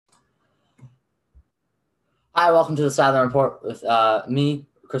Hi, welcome to the Sideline Report with me,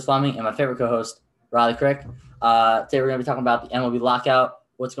 Chris Fleming, and my favorite co-host, Riley Crick. Today we're going to be talking about the MLB lockout,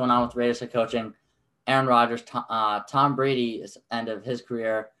 what's going on with Raiders head coaching, Aaron Rodgers, Tom Brady's end of his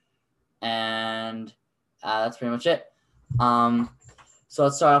career, and that's pretty much it. So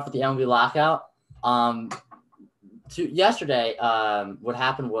let's start off with the MLB lockout. Yesterday, what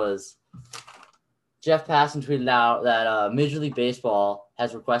happened was Jeff Passan tweeted out that Major League Baseball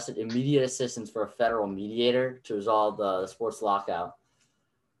has requested immediate assistance for a federal mediator to resolve the sports lockout.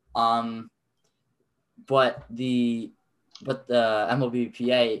 But the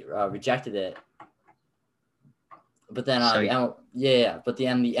MLBPA rejected it. But then the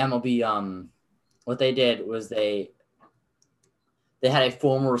MLB what they did was they had a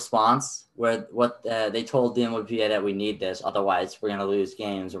formal response where they told the MLBPA that we need this, otherwise we're going to lose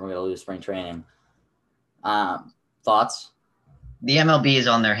games and we're going to lose spring training. Thoughts? The MLB is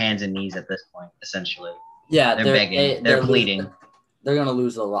on their hands and knees at this point, essentially. Yeah, they're begging. They're pleading. They're going to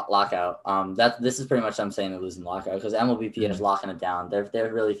lose the lockout. This is pretty much them saying they're losing the lockout because MLBPA is locking it down.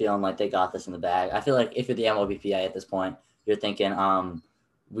 They're really feeling like they got this in the bag. I feel like if you're the MLBPA at this point, you're thinking,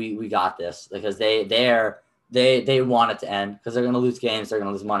 we got this because they want it to end because they're going to lose games, they're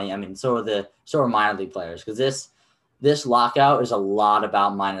going to lose money. I mean, so are minor league players because this lockout is a lot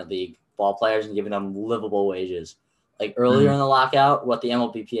about minor league ball players and giving them livable wages. Like earlier in the lockout, what the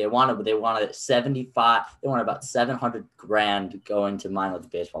MLBPA wanted, but they wanted about $700,000 going to minor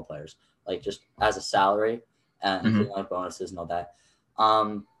league baseball players, like just as a salary and including like bonuses and all that.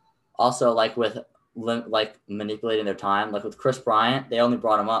 Also, like with manipulating their time, like with Chris Bryant, they only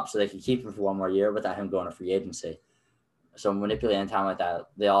brought him up so they could keep him for one more year without him going to free agency. So manipulating time like that,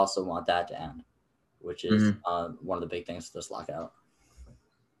 they also want that to end, which is one of the big things for this lockout.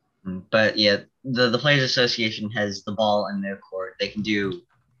 But yeah, the Players Association has the ball in their court. They can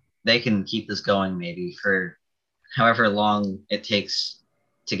keep this going maybe for however long it takes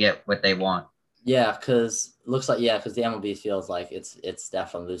to get what they want. Yeah, because the MLB feels like it's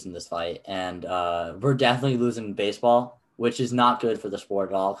definitely losing this fight, and we're definitely losing baseball, which is not good for the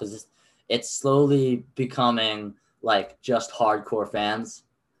sport at all because it's slowly becoming like just hardcore fans.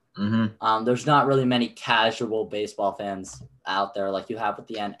 There's not really many casual baseball fans out there like you have with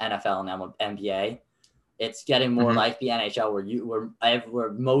the NFL and NBA. It's getting more like the NHL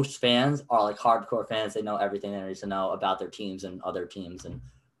where most fans are like hardcore fans. They know everything there is to know about their teams and other teams and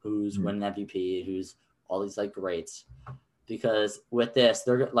who's winning MVP, who's all these like greats. Because with this,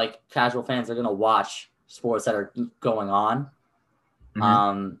 they're like casual fans. They're gonna watch sports that are going on.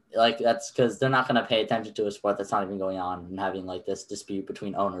 Like that's because they're not going to pay attention to a sport that's not even going on and having like this dispute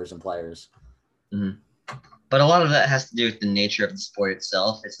between owners and players. But a lot of that has to do with the nature of the sport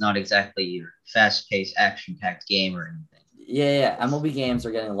itself. It's not exactly your fast-paced, action-packed game or anything. Yeah. MLB games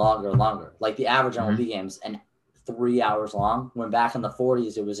are getting longer and longer. Like the average MLB games and 3 hours long. When back in the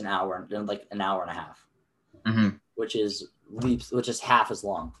 40s, it was an hour and a half, which is half as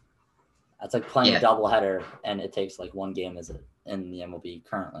long. That's like playing a doubleheader, and it takes like one game as it in the MLB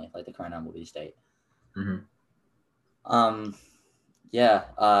currently, like the current MLB state.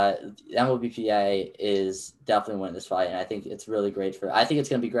 MLBPA is definitely winning this fight, and I think it's really great I think it's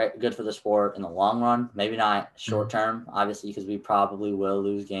going to be good for the sport in the long run. Maybe not short term, obviously, because we probably will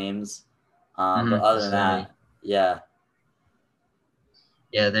lose games. But other than that,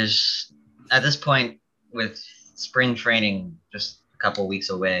 there's at this point with spring training just a couple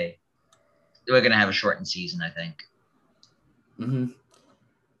weeks away, we're going to have a shortened season, I think.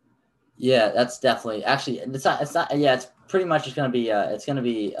 Yeah, that's definitely actually it's not. Yeah, it's pretty much just going to be a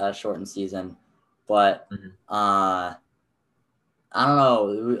shortened season, but I don't know.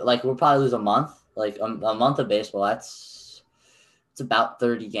 Like we'll probably lose a month, like a month of baseball. It's about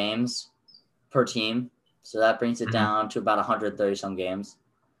 30 games per team, so that brings it down to about 130 some games,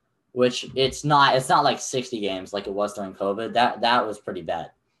 which it's not like 60 games like it was during COVID. That was pretty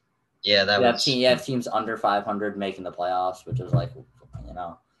bad. Yeah, you have teams under 500 making the playoffs, which is like,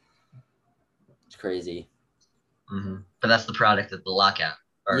 it's crazy. But that's the product of the lockout,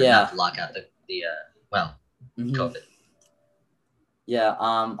 or not the lockout, COVID. Yeah.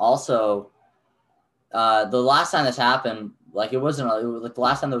 Also, the last time this happened, like it wasn't like the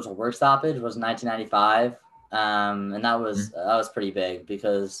last time there was a work stoppage was 1995, and that was pretty big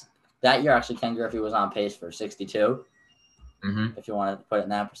because that year actually Ken Griffey was on pace for 62. If you want to put it in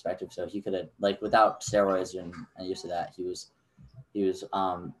that perspective, so he could have like without steroids and used to that, he was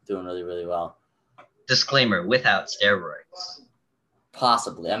doing really, really well. Disclaimer: without steroids,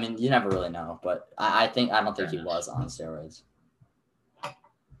 possibly. I mean, you never really know, but I don't think he was on steroids.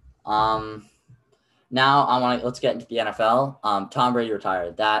 Now let's get into the NFL. Tom Brady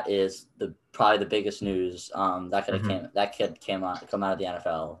retired. That is probably the biggest news that could have come out of the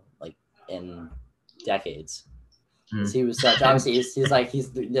NFL like in decades. He was such obviously he's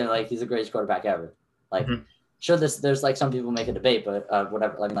the greatest quarterback ever. Like sure there's like some people make a debate, but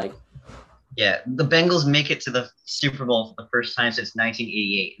whatever. I mean like yeah, the Bengals make it to the Super Bowl for the first time since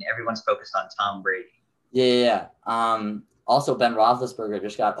 1988, and everyone's focused on Tom Brady. Yeah. Also, Ben Roethlisberger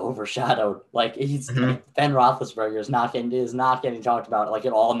just got overshadowed. Like like, Ben Roethlisberger is not getting talked about like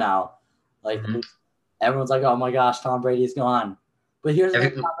at all now. Like everyone's like, oh my gosh, Tom Brady's gone. But here's the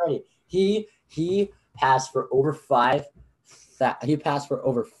thing, Tom Brady. He passed for over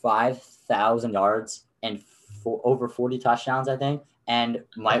 5,000 yards and over 40 touchdowns, I think, and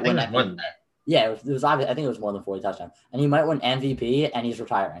might win more than that. Yeah, it was obvious. I think it was more than 40 touchdowns, and he might win MVP, and he's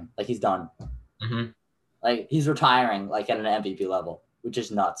retiring. Like he's done. Like he's retiring, like at an MVP level, which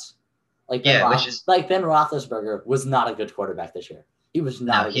is nuts. Like Ben Roethlisberger was not a good quarterback this year. He was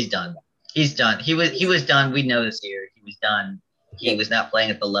not. No, he's done. He's done. He was done. We know this year. He was done. He was not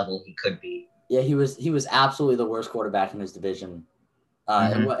playing at the level he could be. Yeah, he was absolutely the worst quarterback in his division.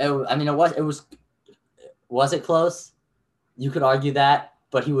 Was it close? You could argue that,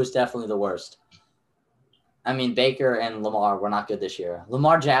 but he was definitely the worst. I mean, Baker and Lamar were not good this year.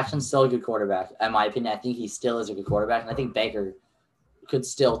 Lamar Jackson's still a good quarterback. In my opinion, I think he still is a good quarterback. And I think Baker could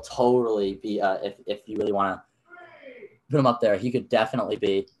still totally be, if you really want to put him up there, he could definitely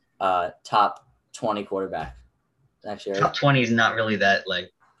be top 20 quarterback next year. Top 20 is not really that,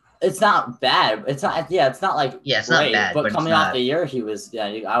 like. It's not bad. It's not like it's great, not bad. But coming off the year, he was,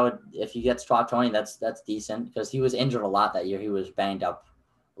 I would, if he gets top 20, that's decent because he was injured a lot that year. He was banged up.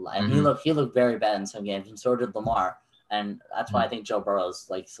 And he looked very bad in some games, and so did Lamar. And that's why I think Joe Burrow's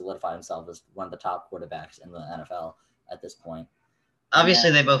like solidified himself as one of the top quarterbacks in the NFL at this point. Obviously,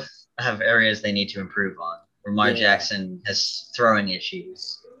 they both have areas they need to improve on. Lamar Jackson has throwing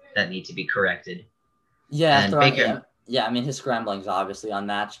issues that need to be corrected. Yeah, and Baker. Yeah, I mean his scrambling's obviously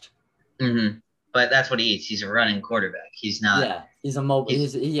unmatched. But that's what he is. He's a running quarterback. He's not. Yeah, he's a mobile.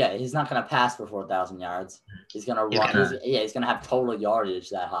 He's not going to pass for 4,000 yards. He's going to run. He's going to have total yardage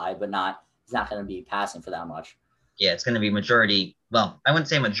that high, but he's not going to be passing for that much. Yeah, it's going to be majority. Well, I wouldn't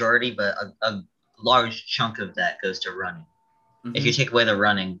say majority, but a large chunk of that goes to running. If you take away the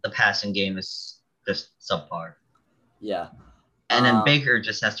running, the passing game is just subpar. Yeah. And then Baker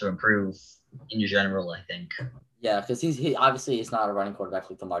just has to improve in general, I think. Yeah, because he obviously he's not a running quarterback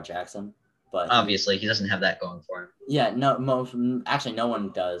like Lamar Jackson. But obviously, he doesn't have that going for him. Yeah, no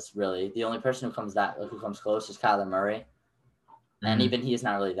one does really. The only person who comes close is Kyler Murray, and even he is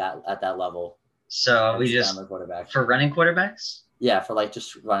not really at that level. So we just for running quarterbacks. Yeah, for like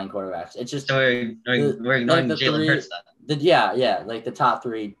just running quarterbacks. It's just we're ignoring Jalen Hurts. Like the top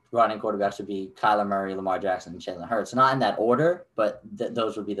 3 running quarterbacks would be Kyler Murray, Lamar Jackson, and Jalen Hurts. Not in that order, but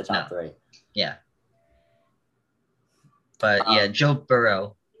those would be the top 3. Yeah. But Joe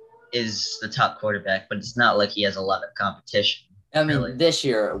Burrow is the top quarterback, but it's not like he has a lot of competition. I mean, This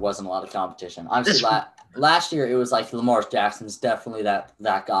year it wasn't a lot of competition. Obviously, last year it was like Lamar Jackson's definitely that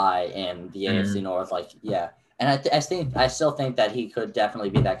guy in the AFC North. Like, yeah, and I still think that he could definitely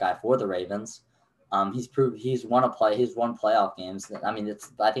be that guy for the Ravens. He's won playoff games. I mean,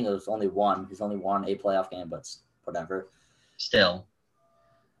 I think it was only one. He's only won a playoff game, but whatever. Still.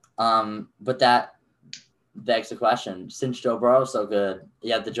 But that begs the question, since Joe Burrow's so good,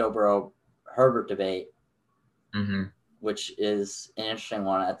 you have the Joe Burrow-Herbert debate, which is an interesting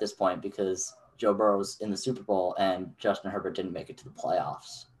one at this point because Joe Burrow's in the Super Bowl and Justin Herbert didn't make it to the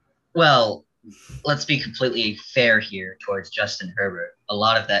playoffs. Well, let's be completely fair here towards Justin Herbert. A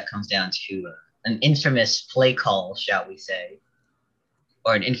lot of that comes down to an infamous play call, shall we say,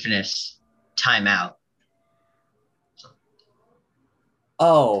 or an infamous timeout.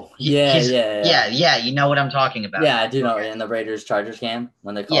 Oh, yeah. You know what I'm talking about. Yeah, I do know. In the Raiders-Chargers game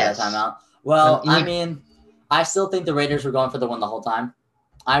when they called that timeout. Well, I mean, I still think the Raiders were going for the win the whole time.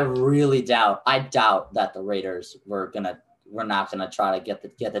 I doubt that the Raiders were not gonna try to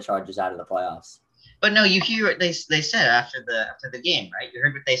get the Chargers out of the playoffs. But no, you hear what they said after the game, right? You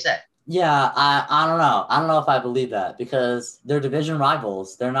heard what they said. Yeah, I don't know. I don't know if I believe that because they're division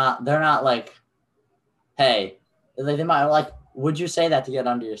rivals. They're not like, hey, they might like. Would you say that to get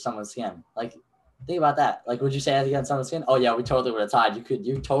under someone's skin? Like, think about that. Like, would you say that to get under someone's skin? Oh yeah, we totally would have tied.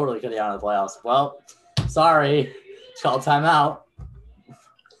 You totally could have gotten out of the playoffs. Well, sorry, it's called timeout.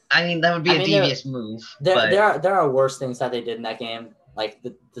 I mean, that would be a devious move. There are worse things that they did in that game, like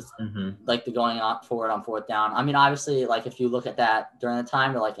like the going forward on 4th down. I mean, obviously, like if you look at that during the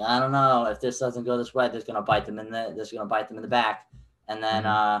time, you're like, I don't know if this doesn't go this way, there's gonna bite them in the back, and then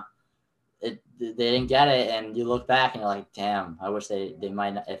they didn't get it, and you look back and you're like, damn, I wish they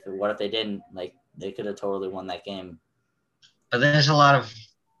might not, what if they didn't, like they could have totally won that game. But there's a lot of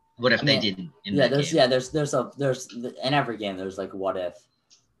what if I they mean, didn't in yeah, that there's game. there's in every game there's like what if.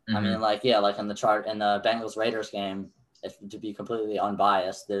 I mean, Mhm. like like in the Bengals Raiders game, if to be completely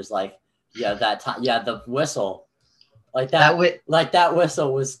unbiased, there's like that time the whistle That would like that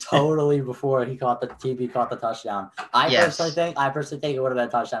whistle was totally before TB caught the touchdown. I personally yes. think it would have been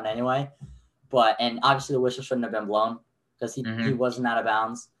a touchdown anyway, and obviously the whistle shouldn't have been blown because he Mhm. wasn't out of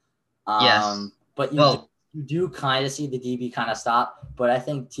bounds. Yes. But Well, you do kind of see the DB kind of stop, but I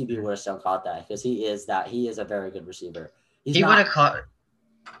think TB mhm. would have still caught that because he is a very good receiver. He's He would have not caught. on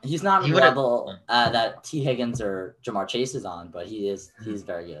He the would have. level that T Higgins or Jamar Chase is on, but he's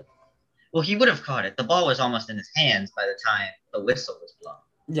very good. Well, he would have caught it. The ball was almost in his hands by the time the whistle was blown.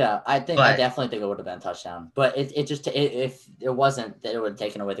 Yeah, I But definitely think it would have been a touchdown, but if it wasn't, that it would have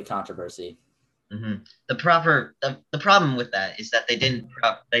taken away the controversy. mhm. The problem with that is that they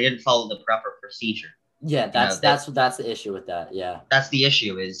didn't follow the proper procedure. Yeah, You know, that's the issue with that. Yeah. that's the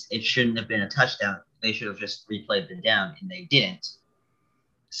issue. Is it shouldn't have been a touchdown. They should have just replayed the down, and they didn't.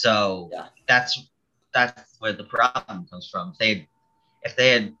 So Yeah. that's where the problem comes from. If they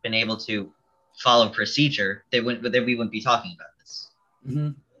had been able to follow procedure, we wouldn't be talking about this. Mm-hmm.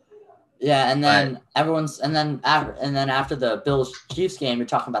 Yeah, and But then after the Bills Chiefs game, you're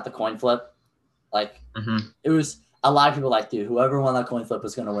talking about the coin flip. Like it was a lot of people like, dude, whoever won that coin flip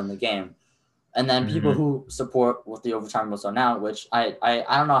was going to win the game. And then people who support what the overtime rules are now, which I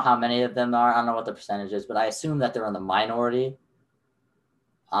don't know how many of them are. I don't know what the percentage is, but I assume that they're in the minority.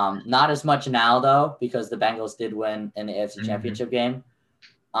 Not as much now though, because the Bengals did win in the AFC Championship game.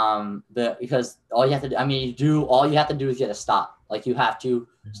 Because all you have to do, all you have to do is get a stop. Like you have to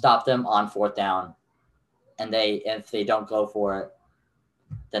stop them on fourth down, and if they don't go for it,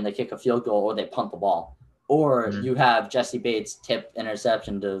 then they kick a field goal or they punt the ball, or you have Jesse Bates tip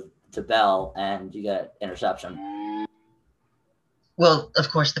interception to Bell, and you get interception. well, of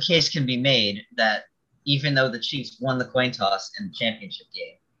course, the case can be made that even though the Chiefs won the coin toss in the championship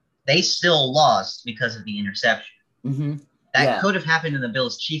game, they still lost because of the interception. Mm-hmm. That Yeah. could have happened in the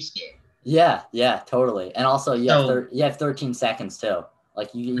Bills Chiefs game. Yeah, totally. And also you have 13 seconds too. Like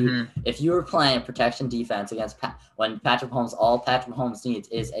if you were playing protection defense against when Patrick Mahomes, all Patrick Mahomes needs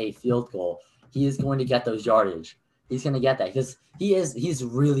is a field goal. He is going to get those yardage. He's going to get that because he's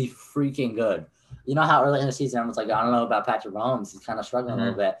really freaking good. You know how early in the season everyone's like, I don't know about Patrick Mahomes. He's kind of struggling a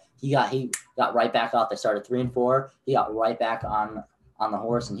little bit. He got right back off. They started 3-4. He got right back on the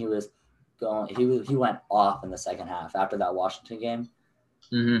horse, and he was going. He went off in the second half after that Washington game.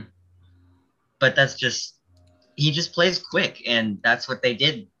 Mm-hmm. But he just plays quick, and that's what they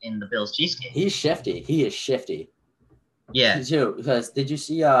did in the Bills Chiefs game. He's shifty. He is shifty. Yeah. Too, because did you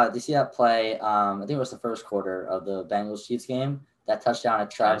see that play? I think it was the first quarter of the Bengals Chiefs game. That touchdown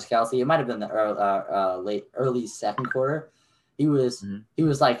at Travis Kelce. It might have been the early second quarter. He was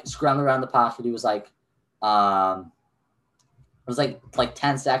like scrambling around the pocket. He was like, it was like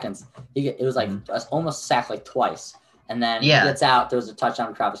 10 seconds. It was like almost sacked like twice. And then he gets out. There's a touchdown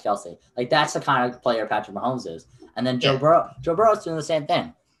to Travis Kelce. Like that's the kind of player Patrick Mahomes is. And then Joe Burrow's doing the same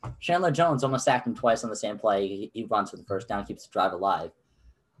thing. Chandler Jones almost sacked him twice on the same play. He runs for the first down, keeps the drive alive.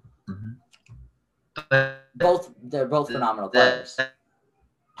 They're both phenomenal players.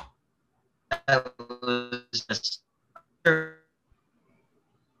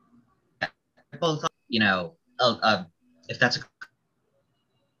 Both, if that's a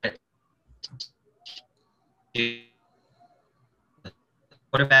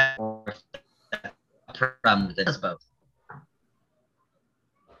quarterback or a problem with it, does both.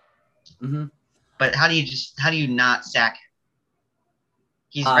 Mm-hmm. But how do you not sack him?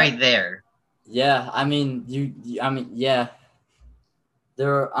 He's right there. Yeah, I mean, yeah.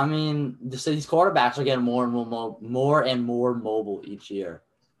 So these quarterbacks are getting more and more mobile each year.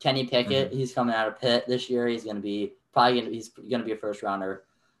 Kenny Pickett, he's coming out of Pitt this year. He's gonna be a first rounder.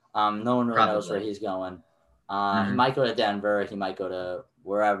 No one really knows where he's going. He might go to Denver. He might go to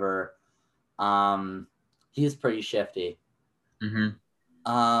wherever. He's pretty shifty.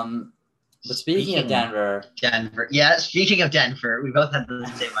 But speaking of Denver. Yeah, speaking of Denver, we both had the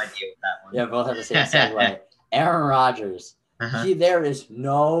same idea with that one. Yeah, both had the same segue. Aaron Rodgers. There is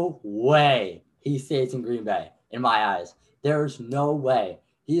no way he stays in Green Bay, in my eyes. There's no way.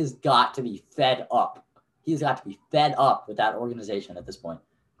 He has got to be fed up. He's got to be fed up with that organization at this point.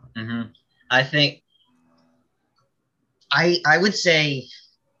 I think I would say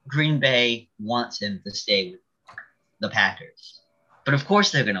Green Bay wants him to stay with the Packers. But of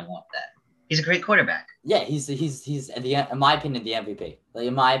course they're going to want that He's a great quarterback. Yeah, he's in my opinion the MVP. Like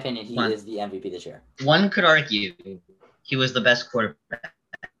in my opinion, he One. is the MVP this year. One could argue he was the best quarterback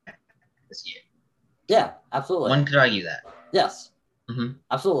this year. Yeah, absolutely. One could argue that. Yes. Mm-hmm.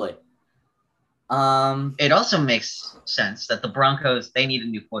 Absolutely. It also makes sense that the Broncos, they need a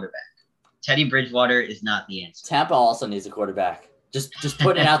new quarterback. Teddy Bridgewater is not the answer. Tampa also needs a quarterback. Just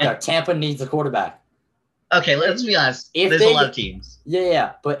putting it out there. Tampa needs a quarterback. Okay, let's be honest. There's a lot of teams.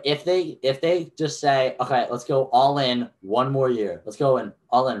 Yeah. But if they just say, okay, let's go all in one more year. Let's go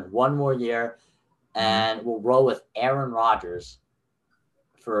all in one more year, and we'll roll with Aaron Rodgers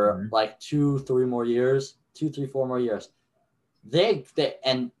for like 2, 3 more years, 2, 3, 4 more years. I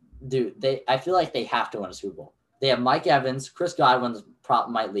feel like they have to win a Super Bowl. They have Mike Evans, Chris Godwin's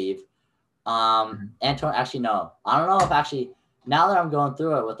might leave. Actually, no. I don't know if actually, now that I'm going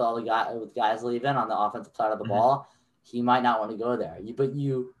through it with all the guys leaving on the offensive side of the ball, he might not want to go there. Did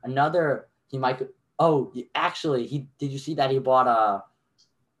you see that he bought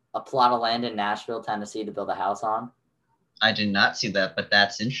a plot of land in Nashville, Tennessee to build a house on? I did not see that, but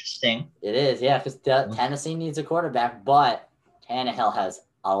that's interesting. It is, yeah, because Tennessee needs a quarterback, but Tannehill has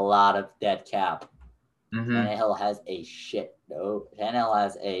a lot of dead cap. Tannehill has Tannehill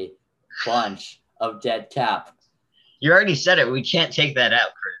has a bunch of dead cap. You already said it. We can't take that out,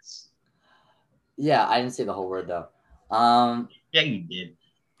 Chris. Yeah, I didn't say the whole word though. Yeah, you did.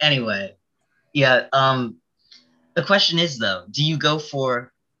 Anyway, yeah. The question is though, do you go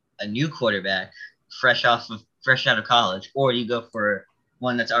for a new quarterback fresh out of college, or do you go for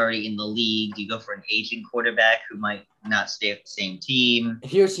one that's already in the league? Do you go for an aging quarterback who might not stay at the same team?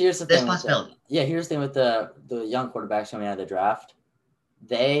 Here's the There's thing. Possibility. Here's the thing with the young quarterbacks coming out of the draft.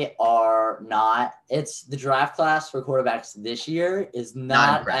 They are not. It's the draft class for quarterbacks this year is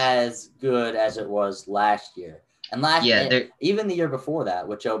not as good as it was last year, and even the year before that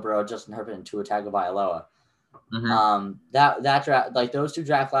with Joe Burrow, Justin Herbert, and Tua Tagovailoa. That draft, like those two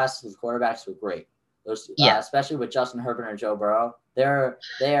draft classes of quarterbacks were great. Those especially with Justin Herbert and Joe Burrow, they are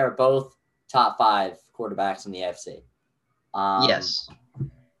both top 5 quarterbacks in the AFC. Yes.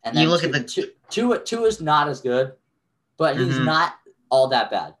 And then you look at Tua is not as good, but he's not all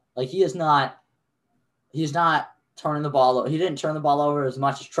that bad. Like he's not turning the ball over. He didn't turn the ball over as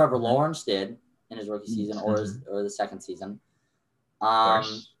much as Trevor Lawrence did in his rookie season or the second season.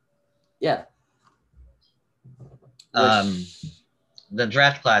 Yeah. The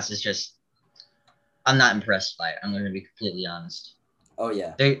draft class is just, I'm not impressed by it. I'm going to be completely honest. Oh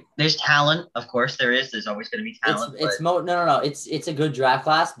yeah. There's talent, of course there is. There's always going to be talent. It's a good draft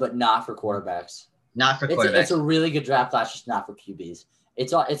class, but not for quarterbacks. Not for quarterbacks. It's a really good draft class, just not for QBs.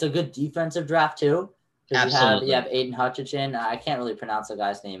 It's a good defensive draft too. Absolutely. You have Aiden Hutchinson. I can't really pronounce the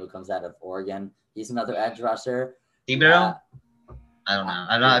guy's name who comes out of Oregon. He's another edge rusher. Thibodeau? I don't know.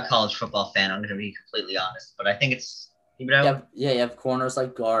 I'm not a college football fan. I'm going to be completely honest, but I think it's Thibodeau. You have corners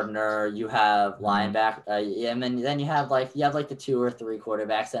like Gardner. You have linebacker. And then you have like the 2 or 3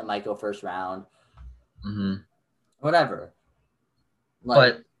 quarterbacks that might go first round. Whatever.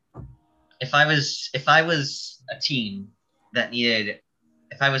 But if I was a team that needed,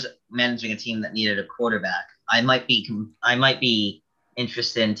 if I was managing a team that needed a quarterback, I might be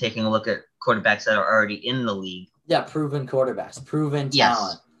interested in taking a look at quarterbacks that are already in the league. Yeah, proven quarterbacks, proven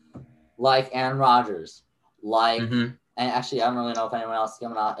talent, like Aaron Rodgers, and actually I don't really know if anyone else is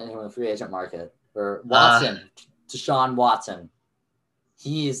coming out in the free agent market for Watson, Deshaun Watson.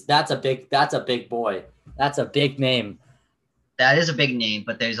 That's a big boy. That's a big name. That is a big name,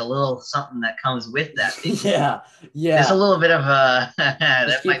 but there's a little something that comes with that. Yeah. There's a little bit of that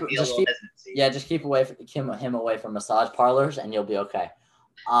might be a little hesitancy. Yeah, just keep him away from massage parlors, and you'll be okay.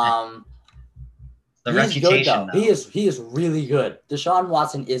 The reputation, though. He is really good. Deshaun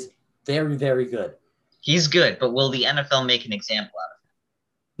Watson is very, very good. He's good, but will the NFL make an example out of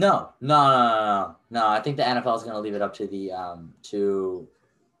him? No. I think the NFL is going to leave it up to the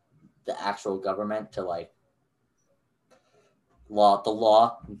actual government to like the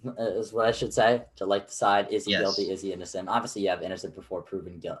law is what I should say, to like decide is he guilty, is he innocent. Obviously, you have innocent before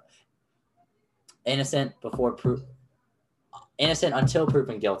proven guilt. Innocent until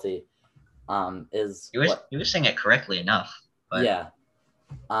proven guilty. You were saying it correctly enough. But...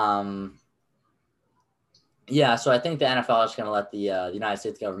 Yeah. So I think the NFL is going to let the United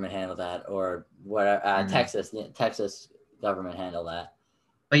States government handle that, or whatever. Texas government handle that.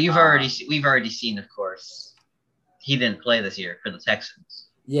 But we've already seen, of course, he didn't play this year for the Texans.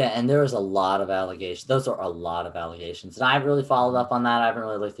 Yeah, and there was a lot of allegations. Those are a lot of allegations, and I really followed up on that. I haven't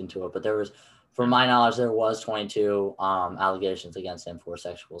really looked into it, but there was, from my knowledge, there was 22 allegations against him for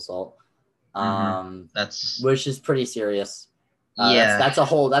sexual assault. Which is pretty serious. Yeah. That's a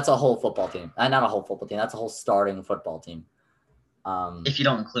whole football team. Not a whole football team. That's a whole starting football team. If you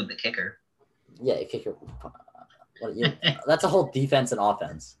don't include the kicker. Yeah, kicker. That's a whole defense and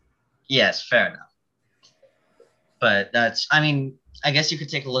offense. Yes, fair enough. But I guess you could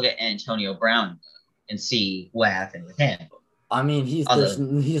take a look at Antonio Brown and see what happened with him. I mean,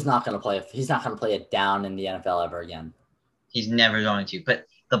 he's not going to play. He's not going to play it down in the NFL ever again. He's never going to. But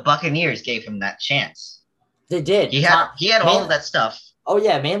the Buccaneers gave him that chance. They did. He had all of that stuff. Oh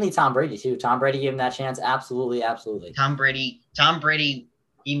yeah, mainly Tom Brady too. Tom Brady gave him that chance. Absolutely. Tom Brady.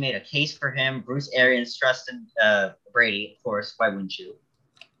 He made a case for him. Bruce Arians trusted Brady, of course. Why wouldn't you?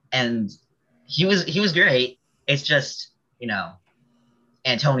 And he was great. It's just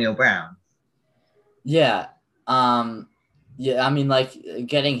Antonio Brown. Yeah. Yeah, I mean, like,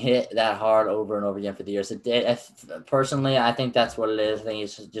 getting hit that hard over and over again for the years. Personally, I think that's what it is. I think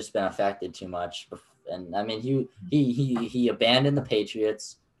he's just been affected too much. And I mean, he abandoned the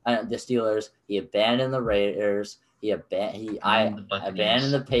Patriots, the Steelers. He abandoned the Raiders. He abandoned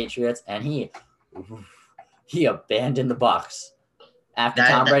the Patriots, and he abandoned the Bucks after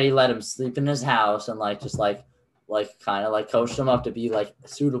Tom Brady let him sleep in his house and kind of coached him up to be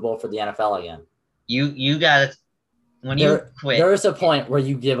suitable for the NFL again. You got it. When you quit, there is a point where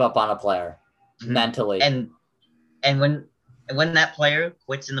you give up on a player mentally, and when that player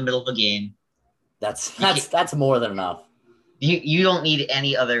quits in the middle of a game, that's more than enough. You don't need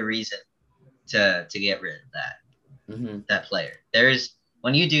any other reason to get rid of that player.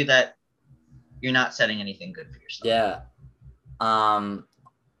 When you do that, you're not setting anything good for yourself. Yeah.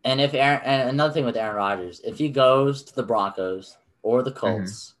 And another thing with Aaron Rodgers, if he goes to the Broncos or the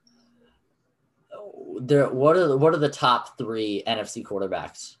Colts. What are the top 3 NFC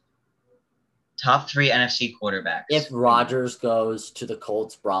quarterbacks? Top 3 NFC quarterbacks. If Rodgers goes to the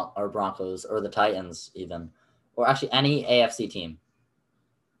Colts, Broncos, or the Titans, even, or actually any AFC team.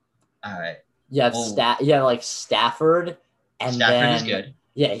 All right. You have Stafford, and Stafford is good.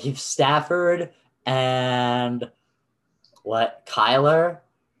 Yeah, you have Stafford and Kyler.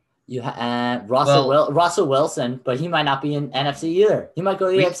 You and Russell Wilson, but he might not be in NFC either. He might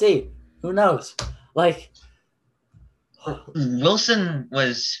go to the AFC. Who knows? Wilson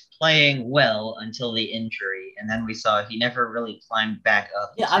was playing well until the injury, and then we saw he never really climbed back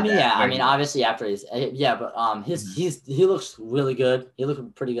up. Obviously after he looks really good. He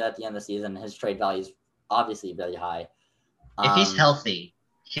looked pretty good at the end of the season. His trade value is obviously very high. If he's healthy,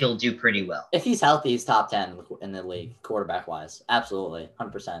 he'll do pretty well. If he's healthy, he's top 10 in the league, quarterback wise. Absolutely,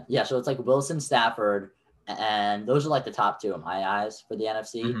 100%. Yeah, so it's Wilson, Stafford. And those are the top 2 in my eyes for the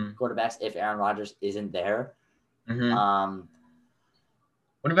NFC quarterbacks if Aaron Rodgers isn't there. What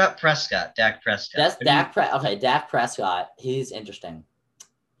about Prescott? Dak Prescott. Dak Prescott. He's interesting.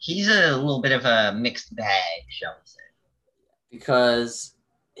 He's a little bit of a mixed bag, shall we say? Because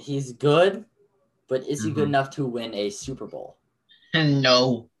he's good, but is he good enough to win a Super Bowl?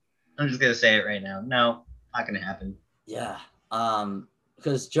 No. I'm just gonna say it right now. No, not gonna happen. Yeah.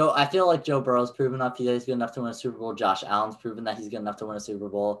 Because I feel like Joe Burrow's proven that he's good enough to win a Super Bowl. Josh Allen's proven that he's good enough to win a Super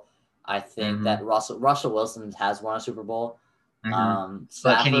Bowl. I think that Russell Wilson has won a Super Bowl.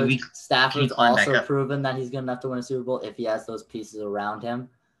 Stafford's also proven that he's good enough to win a Super Bowl if he has those pieces around him.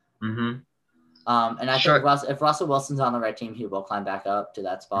 And I think if Russell Wilson's on the right team, he will climb back up to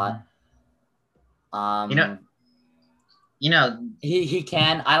that spot. He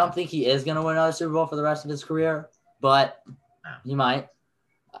can. I don't think he is going to win another Super Bowl for the rest of his career, but he might.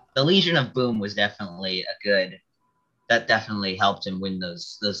 The Legion of Boom was definitely that definitely helped him win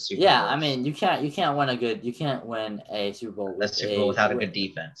those Super Bowls. Yeah, I mean, you can't win a Super Bowl without a good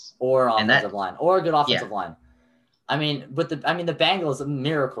defense or offensive line or a good offensive line. I mean, the Bengals, a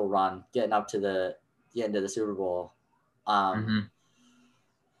miracle run getting up to the end of the Super Bowl.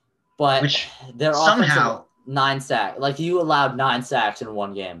 But they're somehow 9 sacks. You allowed 9 sacks in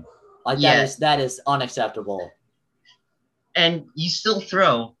one game. That is unacceptable. And you still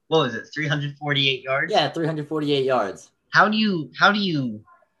throw, 348 yards? Yeah, 348 yards. How do you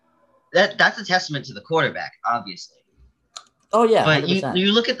that's a testament to the quarterback, obviously. Oh yeah. But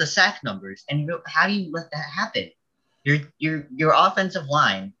you look at the sack numbers and you go, how do you let that happen? Your offensive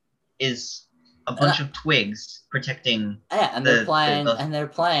line is a bunch of twigs protecting. Yeah, and they're playing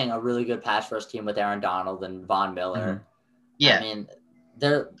a really good pass rush team with Aaron Donald and Von Miller. Yeah. I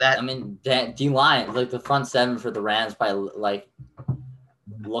mean, D-line, the front 7 for the Rams, probably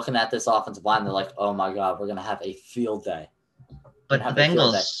looking at this offensive line, they're oh my God, we're gonna have a field day. But the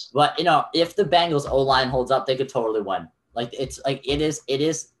Bengals, if the Bengals O-line holds up, they could totally win. It is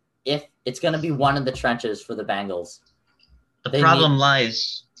if it's gonna be one in the trenches for the Bengals. The problem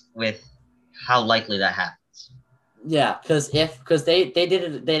lies with how likely that happens. Yeah, because they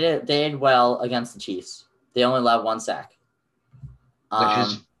did well against the Chiefs. They only allowed 1 sack. which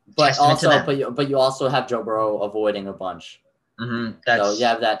is But testament to also, them. but you also have Joe Burrow avoiding a bunch. So you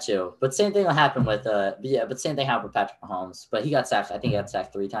have that too. But same thing will happen with same thing happened with Patrick Mahomes. But he got sacked. I think he got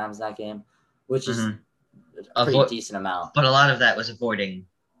sacked 3 times in that game, which is a pretty decent amount. But a lot of that was avoiding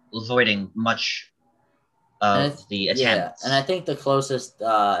much of the attempts. And I think the closest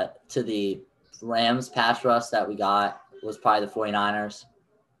to the Rams pass rush that we got was probably the 49ers.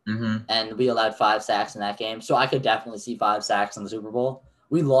 And we allowed 5 sacks in that game. So I could definitely see 5 sacks in the Super Bowl.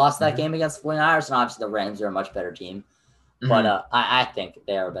 We lost that game against the 49ers, and obviously the Rams are a much better team. But I think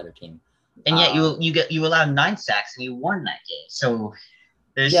they are a better team. And yet you allowed 9 sacks and you won that game. So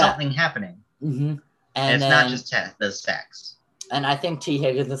there's something happening. And it's not just the sacks. And I think T.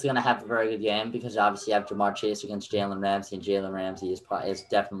 Higgins is going to have a very good game because obviously you have Jamar Chase against Jalen Ramsey, and Jalen Ramsey is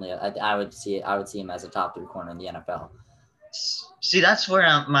definitely I would see him as a top 3 corner in the NFL. See, that's where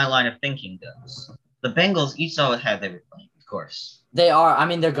my line of thinking goes. The Bengals each saw how they were playing, of course. They are. I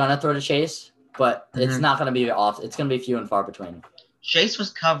mean, they're going to throw to Chase, but it's not going to be off. It's going to be few and far between. Chase was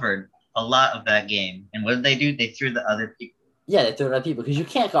covered a lot of that game, and what did they do? They threw the other people. Yeah, they threw the other people because you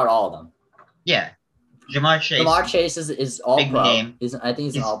can't guard all of them. Yeah. Jamar Chase is all pro. I think he's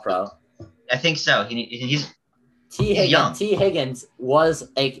an all pro. I think so. He's young. T. Higgins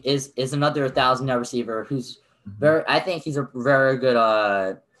is another 1,000-yard receiver who's very. I think he's a very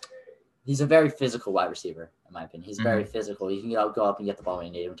good. He's a very physical wide receiver, in my opinion. He's very physical. He can go up and get the ball when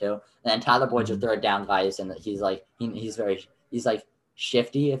you need him to. And then Tyler Boyd's your third down guy, and he's like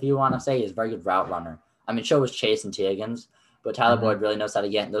shifty, if you want to say. He's a very good route runner. I mean, so was Chase and T. Higgins, but Tyler Boyd really knows how to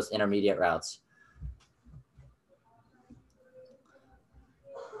get in those intermediate routes.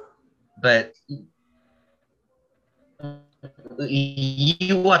 But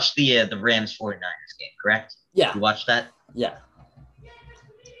you watched the Rams 49ers game, correct? Yeah. You watched that? Yeah.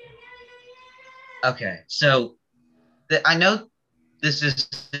 Okay, so I know this is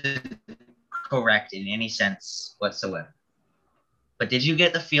correct in any sense whatsoever, but did you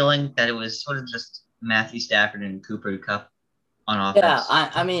get the feeling that it was sort of just Matthew Stafford and Cooper Kupp on offense? Yeah,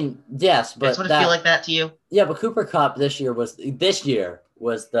 I mean, yes, but it sort of feel like that to you? Yeah, but Cooper Kupp this year was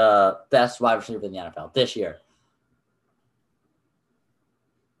the best wide receiver in the NFL this year.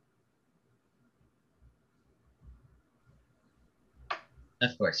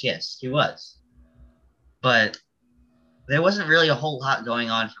 Of course, yes, he was. But there wasn't really a whole lot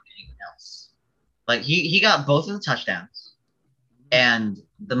going on from anyone else. Like, he got both of the touchdowns and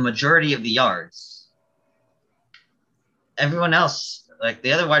the majority of the yards. Everyone else, like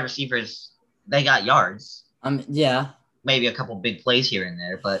the other wide receivers, they got yards. Yeah. Maybe a couple big plays here and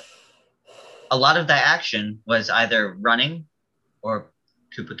there, but a lot of that action was either running or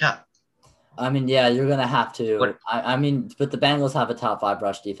Cooper Kupp. I mean, yeah, you're going to have to. I mean, but the Bengals have a top 5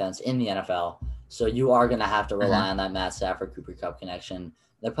 rush defense in the NFL, so you are going to have to rely on that Matt Stafford Cooper Kupp connection.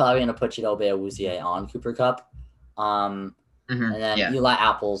 They're probably going to put Chidobe Awuzie on Cooper Kupp. And then Eli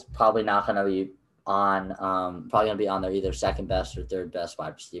Apple's probably not going to be on. Probably going to be on their either second best or third best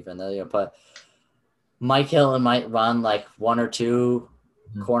wide receiver, and they're going to put Mike Hill and might run like 1 or 2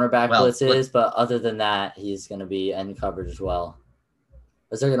 cornerback blitzes, but other than that, he's going to be in coverage as well.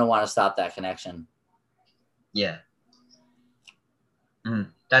 Because they're going to want to stop that connection. Yeah.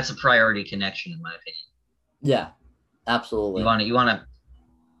 That's a priority connection, in my opinion. Yeah, absolutely. You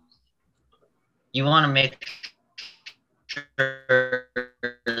want to make sure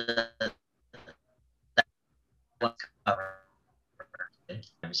that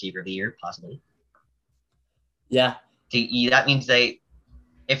receiver of the year, possibly. Yeah. That means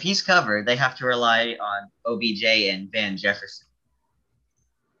if he's covered, they have to rely on OBJ and Van Jefferson.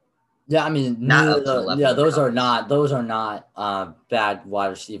 Yeah, I mean, those are not bad wide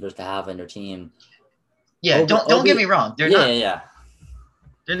receivers to have in your team. Yeah, don't get me wrong. They're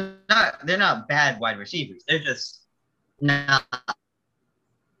not bad wide receivers. They're just not.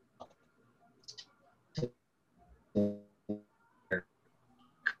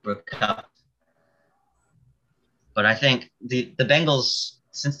 But I think the Bengals,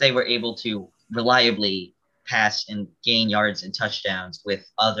 since they were able to reliably pass and gain yards and touchdowns with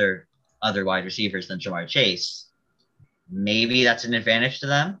other wide receivers than Jamar Chase, maybe that's an advantage to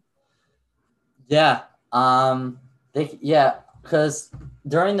them. Yeah. Because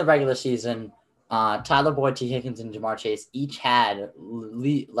during the regular season, Tyler Boyd, T. Higgins, and Jamar Chase each had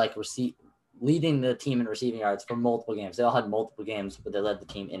leading the team in receiving yards for multiple games. They all had multiple games, but they led the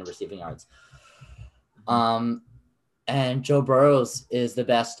team in receiving yards. And Joe Burrows is the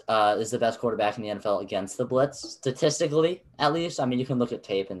best quarterback in the NFL against the blitz, statistically at least. I mean, you can look at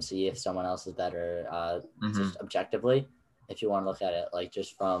tape and see if someone else is better, just objectively, if you want to look at it like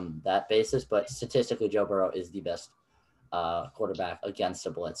just from that basis. But statistically, Joe Burrow is the best quarterback against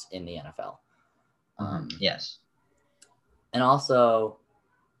the blitz in the NFL. Yes. And also,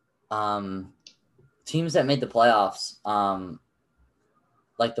 teams that made the playoffs,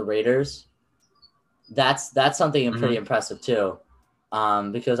 like the Raiders, that's something pretty impressive too,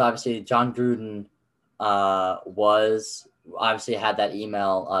 because obviously John Gruden was obviously had that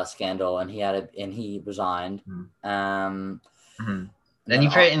email scandal, and he resigned. Then you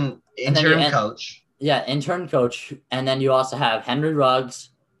create an interim coach. Yeah, intern coach, and then you also have Henry Ruggs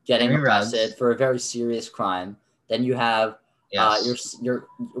getting arrested for a very serious crime. Then you have your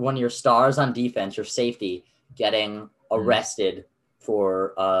one of your stars on defense, your safety, getting arrested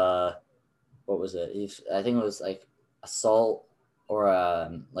for what was it? I think it was like assault or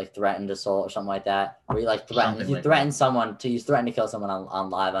like threatened assault or something like that. Where you like threatened you threatened to kill someone on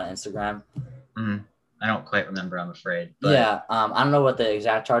live on Instagram. I don't quite remember, I'm afraid. But... Yeah, I don't know what the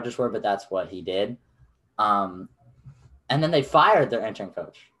exact charges were, but that's what he did. And then they fired their intern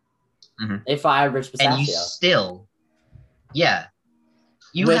coach. They fired Rich Bisaccia. And you still, have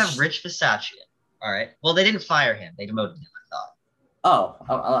Rich Bisaccia. All right. Well, they didn't fire him; they demoted him. I thought. Oh,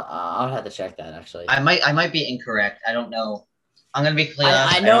 I'll have to check that actually. I might be incorrect. I don't know. I'm gonna be clear.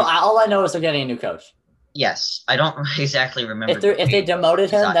 I know. All I know is they're getting a new coach. Yes, I don't exactly remember. If they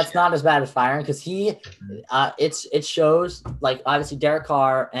demoted him, that's not as bad as firing, because he, it shows like obviously Derek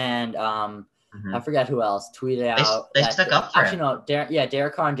Carr and I forgot who else tweeted out. They stuck up for him. No,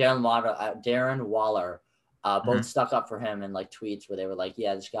 Derek Carr and Darren Waller, both stuck up for him in like tweets where they were like,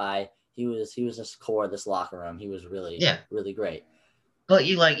 yeah, this guy, he was the core of this locker room. He was really great. But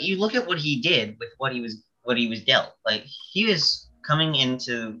you look at what he did with what he was dealt. Like, he was coming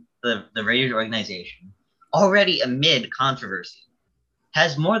into the Raiders organization already amid controversy,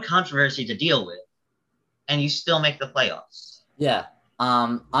 has more controversy to deal with, and you still make the playoffs. Yeah.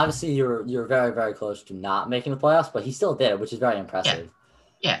 Obviously you're very, very close to not making the playoffs, but he still did, which is very impressive.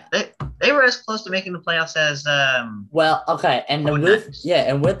 Yeah. They were as close to making the playoffs as well, okay, and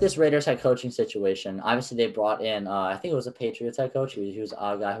with this Raiders head coaching situation, obviously they brought in I think it was a Patriots head coach. He was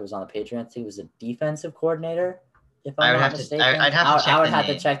a guy who was on the Patriots. He was a defensive coordinator, if I'm not mistaken. I would have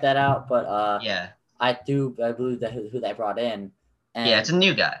to check that out, but I believe that who they brought in. And it's a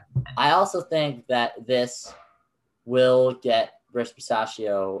new guy. I also think that this will get Rich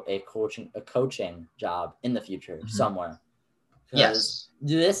Bisaccia a coaching job in the future somewhere. Yes,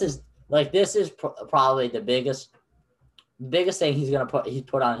 this is probably the biggest thing he's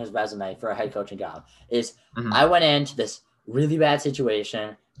put on his resume for a head coaching job is I went into this really bad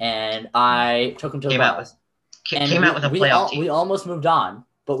situation and I took him to the playoffs. Came out with a playoff team. We almost moved on,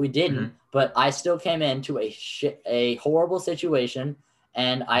 but we didn't. But I still came into a horrible situation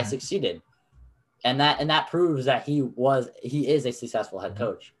and I succeeded. And that proves that he is a successful head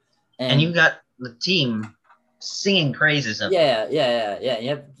coach. And you got the team singing praises of him. Yeah. You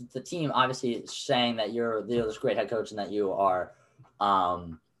have the team obviously saying that you're this great head coach and that you're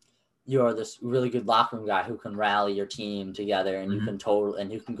this really good locker room guy who can rally your team together and you can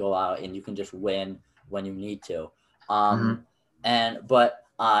go out and you can just win when you need to. But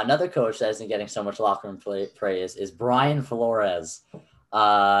another coach that isn't getting so much locker room praise is Brian Flores.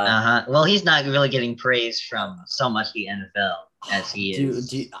 Well, he's not really getting praise from so much the NFL as he is.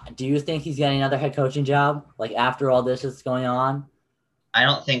 Do you think he's getting another head coaching job? Like, after all this is going on? I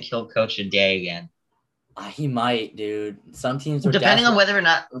don't think he'll coach a day again. He might, dude. Some teams are depending on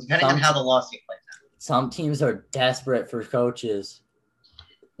how the lawsuit plays out. Some teams are desperate for coaches.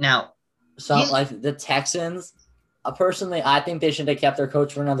 Now, like the Texans. Personally, I think they should have kept their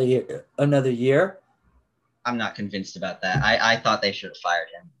coach for another year. I'm not convinced about that. I thought they should have fired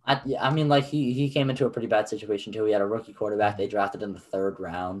him. I mean, like he came into a pretty bad situation too. He had a rookie quarterback they drafted in the 3rd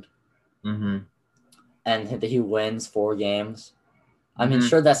round, and he wins 4 games. I mean,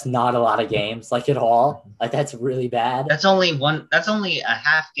 sure, that's not a lot of games, like at all. Like, that's really bad. That's only a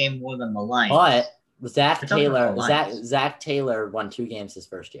half game more than the Lions. But Zach Taylor won 2 games his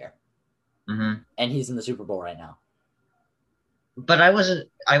first year, and he's in the Super Bowl right now. But I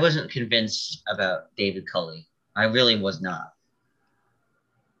wasn't convinced about David Culley. I really was not.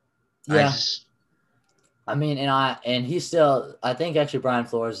 Yeah. And he's still. I think actually Brian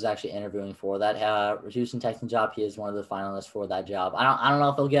Flores is actually interviewing for that Houston Texans job. He is one of the finalists for that job. I don't know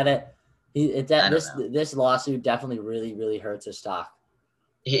if he'll get it. This lawsuit definitely really, really hurts his stock.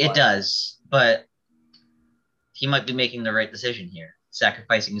 It does, but he might be making the right decision here,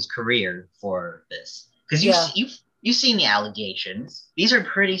 sacrificing his career for this. Because you've seen the allegations. These are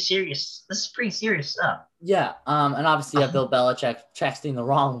pretty serious. This is pretty serious stuff. Yeah. And obviously you have Bill Belichick texting the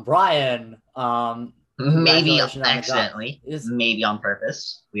wrong Brian. Maybe Congratulations on the job. accidentally, maybe on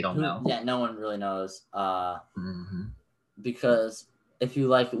purpose. We don't know. Yeah, no one really knows. Mm-hmm. Because if you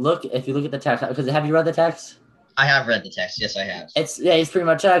look at the text, because have you read the text? I have read the text. Yes, I have. He's pretty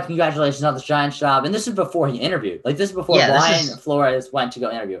much congratulations on this Giants job, and this is before he interviewed. Like this is before Brian Flores went to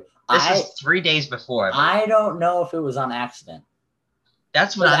go interview. This is 3 days before. I don't know if it was on accident.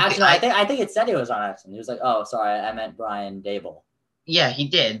 That's what I think it said it was on accident. He was like, "Oh, sorry, I meant Brian Dable." Yeah, he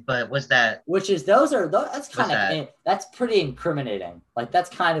did, but was that? That's pretty incriminating. Like that's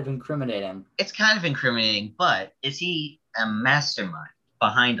kind of incriminating. It's kind of incriminating, but is he a mastermind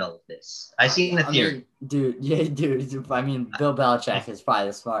behind all of this? I've seen the theory. Dude. I mean, Bill Belichick is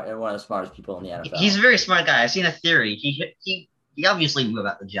probably one of the smartest people in the NFL. He's a very smart guy. I've seen a theory. He obviously knew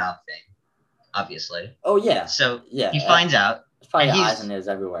about the job thing. Obviously. Oh yeah. So he finds out. There's probably eyes and ears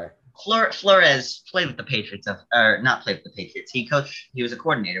everywhere. Flores played with the Patriots, or not played with the Patriots. He was a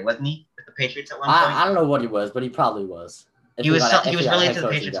coordinator, wasn't he, with the Patriots at one point? I don't know what he was, but he probably was. He was related to the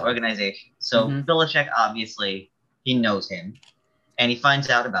Patriots organization. So Belichick, obviously, he knows him, and he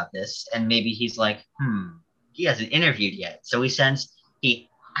finds out about this, and maybe he's like, he hasn't interviewed yet. So he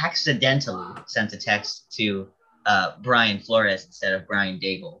accidentally sent a text to Brian Flores instead of Brian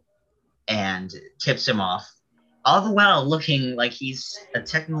Dable, and tips him off. All the while looking like he's a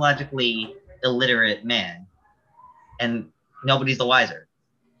technologically illiterate man, and nobody's the wiser.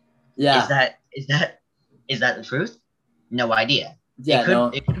 Yeah. Is that the truth? No idea. Yeah,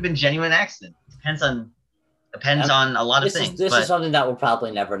 it could have been genuine accident. Depends on a lot of things. This is something that we'll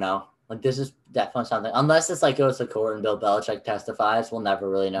probably never know. Like this is definitely something, unless it's like goes to court and Bill Belichick testifies, we'll never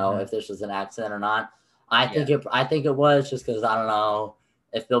really know if this was an accident or not. I think it was just because I don't know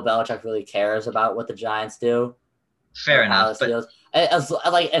if Bill Belichick really cares about what the Giants do. Fair enough. But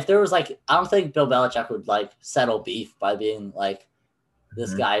if there was I don't think Bill Belichick would settle beef by being like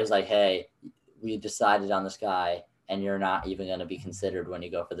this guy who's like, hey, we decided on this guy and you're not even going to be considered when you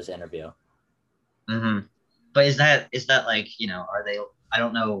go for this interview. Mm-hmm. But is that are they? I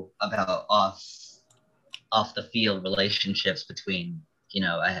don't know about off the field relationships between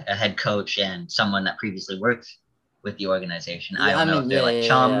a head coach and someone that previously worked with the organization. Yeah, I don't know if they're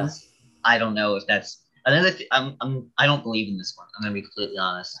chums. Yeah. I don't know if that's. Another I don't believe in this one. I'm going to be completely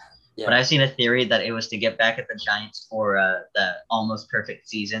honest. Yeah. But I've seen a theory that it was to get back at the Giants for the almost perfect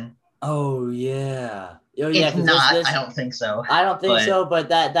season. Oh, yeah. It's not. I don't think so. I don't think so, but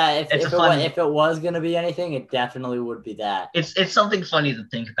if it was going to be anything, it definitely would be that. It's something funny to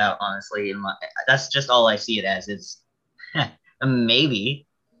think about, honestly. That's just all I see it as is maybe.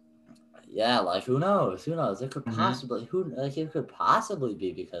 Yeah, who knows? It could possibly it could possibly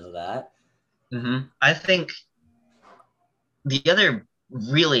be because of that. Mm-hmm. I think the other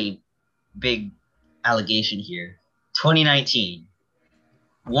really big allegation here, 2019,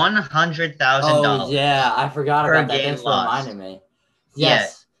 $100,000. Oh yeah, I forgot about that. Thanks for reminding me.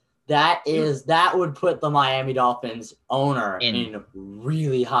 Yes, that would put the Miami Dolphins owner in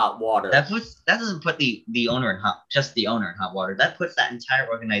really hot water. That doesn't put the owner in hot water. That puts that entire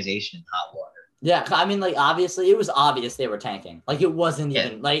organization in hot water. Yeah, I mean, obviously, it was obvious they were tanking. It wasn't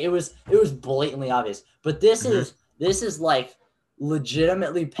even it was blatantly obvious. But this is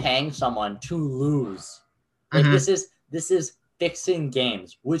legitimately paying someone to lose. This is fixing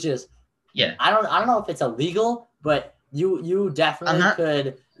games, which is I don't know if it's illegal, but you definitely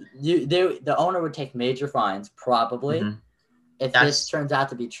could. The owner would take major fines probably if this turns out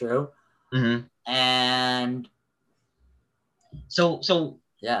to be true. And so.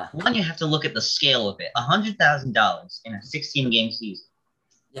 Yeah. One, you have to look at the scale of it. $100,000 in a 16-game season.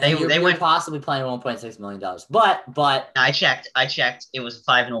 Yeah, they were possibly playing $1.6 million. But I checked. It was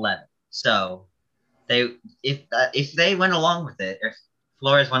 5-11. So if they went along with it, if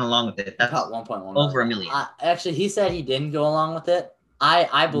Flores went along with it, that's 1.1 over $1 million. Actually, he said he didn't go along with it.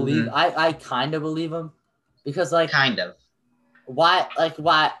 I believe I kind of believe him because kind of why it's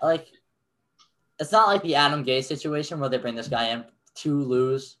not like the Adam Gase situation where they bring this guy in to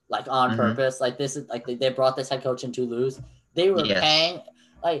lose on purpose. This is they brought this head coach in to lose. They were paying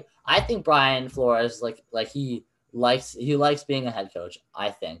I think Brian Flores he likes being a head coach. I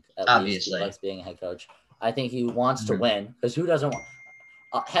think obviously he likes being a head coach. I think he wants to win because who doesn't want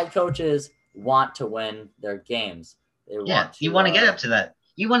head coaches want to win their games. You want to get up to that.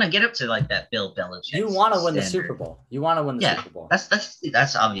 You want to get up to that Bill Belichick. You want to win the Super Bowl. Super Bowl.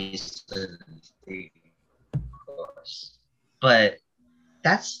 That's obvious, of course. But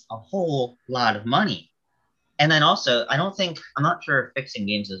that's a whole lot of money. And then also, I'm not sure if fixing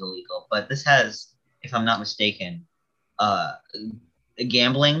games is illegal, but this has, if I'm not mistaken, uh,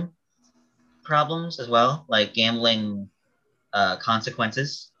 gambling problems as well, like gambling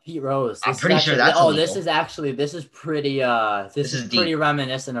consequences. Pete Rose. I'm pretty sure that's illegal. This is pretty This is pretty deep.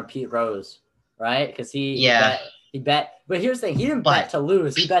 reminiscent of Pete Rose, right? Because Yeah, he bet, but here's the thing: he didn't bet but to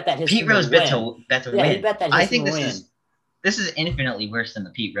lose. He bet that his Pete team would Rose bet win. to Yeah, he win. bet that I his team think would win. this is infinitely worse than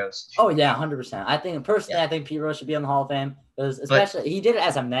the Pete Rose. Oh yeah, 100%. I think personally, Yeah. I think Pete Rose should be in the Hall of Fame because But especially he did it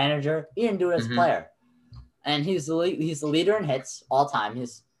as a manager. He didn't do it as a player, and he's the leader in hits all time.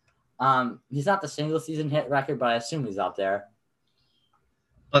 He's not the single season hit record, but I assume he's up there.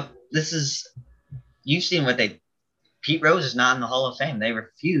 But this is you've seen what Pete Rose is not in the Hall of Fame. They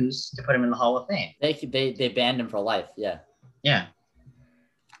refuse to put him in the Hall of Fame. They banned him for life. Yeah. Yeah.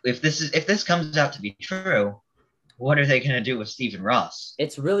 If this comes out to be true, what are they going to do with Stephen Ross?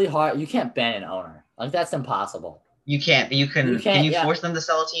 It's really hard. You can't ban an owner. Like that's impossible. You can't. But you can. Can you force them to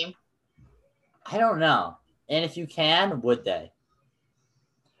sell a team? I don't know. And if you can, would they?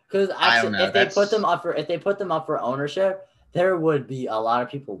 Because I don't know. if they put them up for ownership, there would be a lot of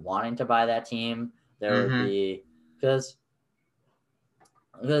people wanting to buy that team. There would be because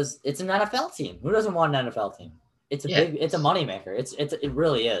it's an NFL team. Who doesn't want an NFL team? It's a moneymaker. It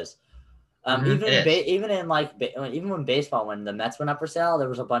really is. Even when baseball, when the Mets went up for sale, there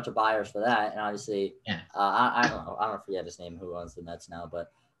was a bunch of buyers for that, and obviously, I don't know. I don't forget his name. Who owns the Mets now?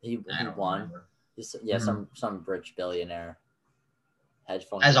 But he won. Some rich billionaire hedge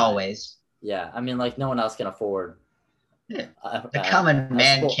fund. As always. Yeah, I mean, like no one else can afford. Yeah. The common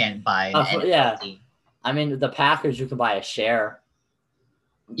man can't buy an NFL team. I mean, the Packers, you can buy a share.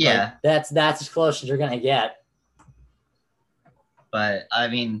 Yeah, like, that's as close as you're gonna get. But I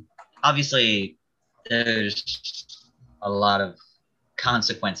mean, obviously, there's a lot of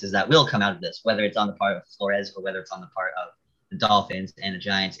consequences that will come out of this, whether it's on the part of Flores or whether it's on the part of the Dolphins and the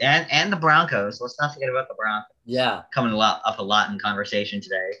Giants and the Broncos. Let's not forget about the Broncos. Yeah, coming up a lot in conversation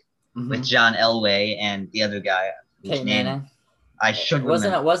today with John Elway and the other guy. Peyton Manning. I should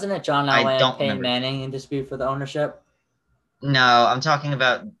remember. Wasn't it John Elway and Peyton Manning in dispute for the ownership? No, I'm talking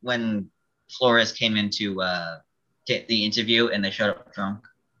about when Flores came in to get the interview and they showed up drunk.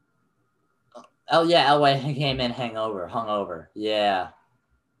 Oh yeah, Elway came in hungover. Yeah.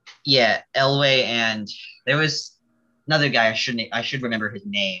 Yeah, Elway and there was another guy. I should remember his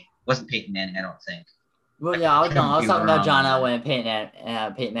name. It wasn't Peyton Manning, I don't think. Well, yeah, I was talking about John Elway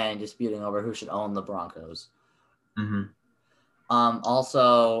and Peyton Manning disputing over who should own the Broncos.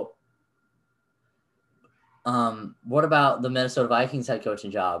 Also, what about the Minnesota Vikings head coaching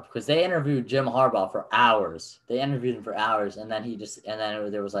job? Because they interviewed Jim Harbaugh for hours. They interviewed him for hours, and then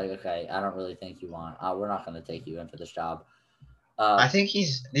there was like, okay, I don't really think you want. We're not going to take you in for this job. I think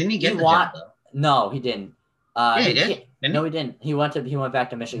didn't he get the job though? No, he didn't. He did. No, he didn't. He went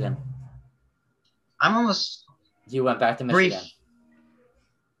back to Michigan. He went back to Michigan.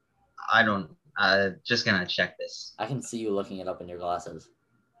 I don't. Just gonna check this. I can see you looking it up in your glasses.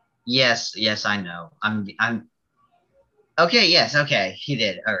 Yes, I know. I'm. Okay. Yes. Okay. He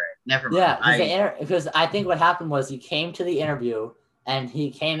did. All right. Never mind. Yeah, because I think what happened was he came to the interview and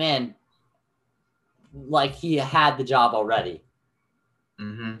he came in like he had the job already.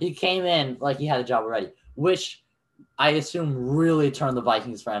 He came in like he had a job already, which I assume really turned the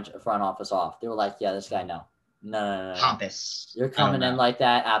Vikings front office off. They were like, "Yeah, this guy, no. Pompous. You're coming in like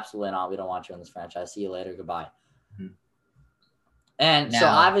that? Absolutely not. We don't want you in this franchise. See you later. Goodbye." And so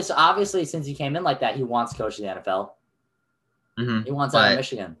obviously, since he came in like that, he wants to coach the NFL. He wants out of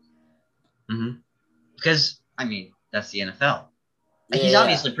Michigan. Because I mean, that's the NFL. He's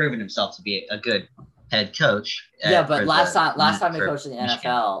obviously proven himself to be a good head coach. Yeah, but last time he coached in the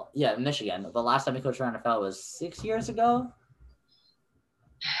NFL, Michigan. But last time he coached in the NFL was 6 years ago.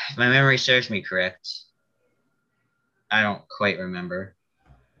 If my memory serves me correct, I don't quite remember.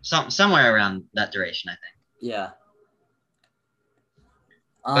 Somewhere around that duration, I think. Yeah.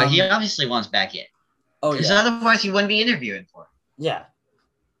 But he obviously wants back in. Oh, because otherwise he wouldn't be interviewing for it. Yeah.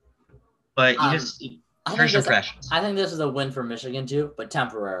 But first impressions. I think this is a win for Michigan too, but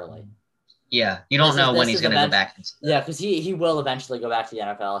temporarily. Yeah, you don't know when he's going to go back. Because he will eventually go back to the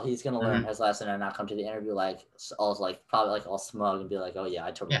NFL. He's going to learn his lesson and not come to the interview probably all smug and be like, "Oh yeah,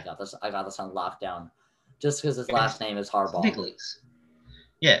 I totally got this. I got this on lockdown," just because his last name is Harbaugh. Big leagues.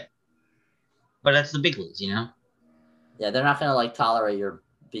 Yeah, but that's the big leagues, you know. Yeah, they're not going to tolerate your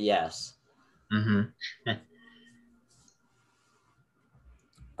BS.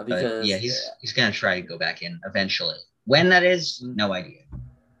 Because he's going to try to go back in eventually. When that is, no idea.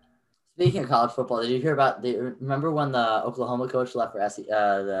 Speaking of college football, did you hear about remember when the Oklahoma coach left for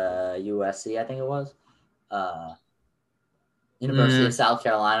the USC, I think it was? University of South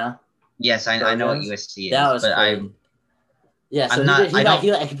Carolina? Yes, I know what USC is. That was crazy. Yeah, so I'm not. I don't.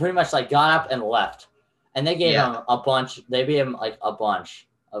 he pretty much like got up and left, and they gave him a bunch. They gave him like a bunch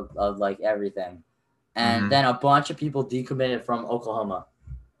of like everything, and then a bunch of people decommitted from Oklahoma,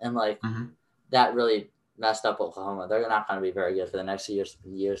 and like that really messed up Oklahoma. They're not going to be very good for the next years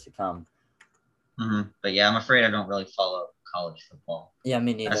to come. But yeah, I'm afraid I don't really follow college football. Yeah,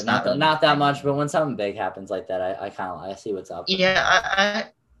 me neither. That's Not really that much, but when something big happens like that, I see what's up. Yeah,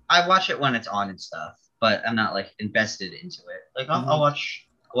 I watch it when it's on and stuff, but I'm not like invested into it. Like I'll watch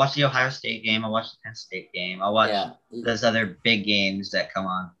the Ohio State game. I'll watch the Penn State game. I'll watch those other big games that come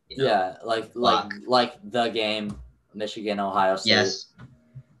on. Like the game, Michigan, Ohio State.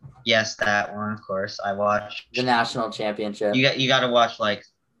 Yes, that one, of course. I watched the national championship. You got to watch like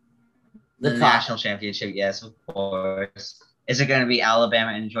the national championship. Yes, of course. Is it going to be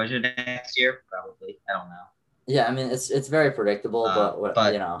Alabama and Georgia next year? Probably. I don't know. Yeah, I mean it's very predictable, but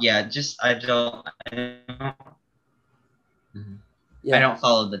you know. Yeah, I don't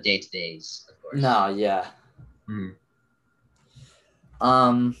follow the day-to-days, of course. No, yeah.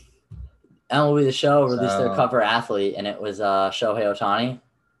 MLB The Show released their cover athlete, and it was Shohei Ohtani.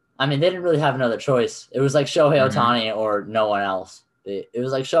 I mean, they didn't really have another choice. It was like Shohei Ohtani or no one else. It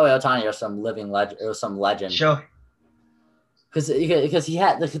was like Shohei Ohtani or some living legend. It was some legend. Because he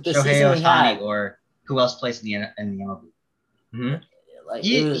had the Shohei Ohtani or who else plays in the MLB? Like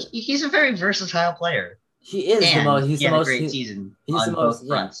he's a very versatile player. He is the most. He's he the had most. A great season. He's on the most. Both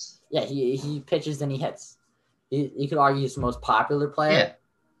fronts. Yeah. He pitches and he hits. You could argue he's the most popular player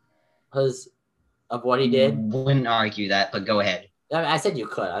because of what he did. Wouldn't argue that, but go ahead. I mean, I said you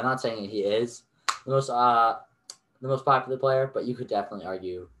could. I'm not saying he is the most popular player, but you could definitely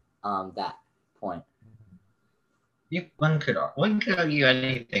argue that point. One could argue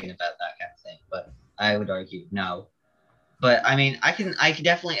anything about that kind of thing, but I would argue no. But I mean, I can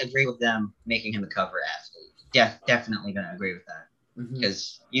definitely agree with them making him a cover athlete. Definitely gonna agree with that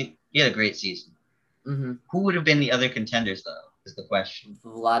because he had a great season. Who would have been the other contenders though? Is the question.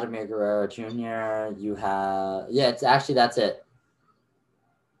 Vladimir Guerrero Jr. You have that's it.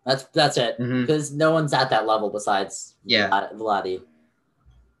 That's it because no one's at that level besides Vladdy.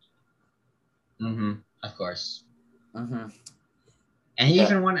 Of course. And he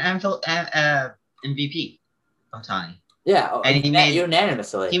even won MVP. Ohtani. Yeah, and he made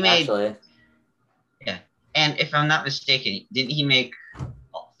unanimously. Actually. Yeah, and if I'm not mistaken, didn't he make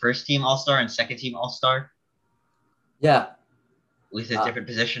first team All-Star and second team All-Star? Yeah, with the different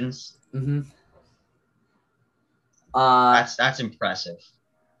positions. That's impressive.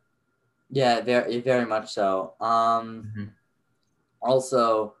 Yeah, very much so.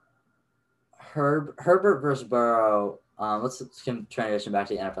 Also, Herbert versus Burrow. Let's transition back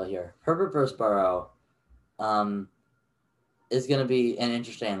to the NFL here. Herbert versus Burrow is going to be an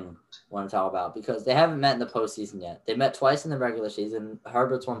interesting one to talk about because they haven't met in the postseason yet. They met twice in the regular season.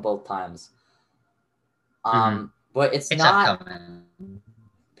 Herbert's won both times. But it's not upcoming.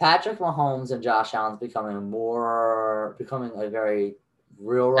 Patrick Mahomes and Josh Allen's becoming a very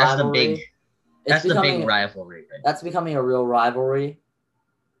real rivalry. That's the big rivalry. Right? That's becoming a real rivalry.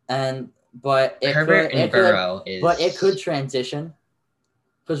 But it could transition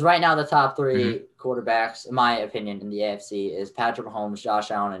because right now the top three quarterbacks, in my opinion, in the AFC is Patrick Mahomes, Josh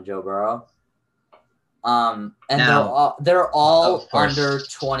Allen, and Joe Burrow. And they're all under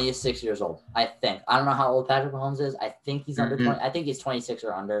 26 years old. I think. I don't know how old Patrick Mahomes is. I think he's under 20. I think he's 26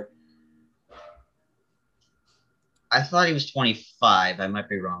 or under. I thought he was 25. I might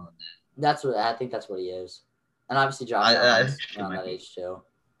be wrong on that. I think that's what he is. And obviously Josh Allen's around that age too.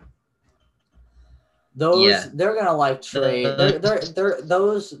 They're gonna like trade.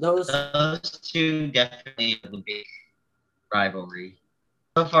 Those two definitely have a big rivalry.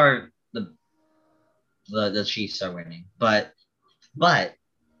 So far, the Chiefs are winning, but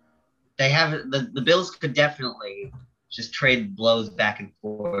they have the Bills could definitely just trade blows back and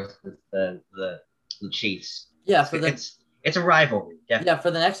forth with the Chiefs. Yeah, it's a rivalry. Definitely. Yeah,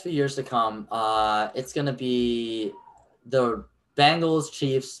 for the next few years to come, it's gonna be the Bengals,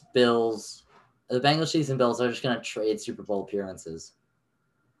 Chiefs, Bills. The Bengals, Chiefs, and Bills are just going to trade Super Bowl appearances.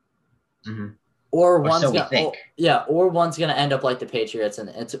 Or one's going to end up like the Patriots,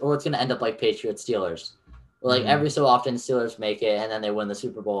 or it's going to end up like Patriots Steelers. Where like every so often Steelers make it, and then they win the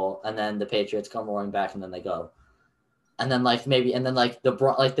Super Bowl, and then the Patriots come roaring back, and then they go. And then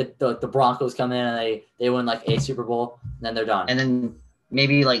the Broncos come in and they win like a Super Bowl, and then they're done. And then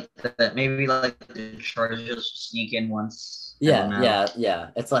maybe the Chargers sneak in once. Yeah.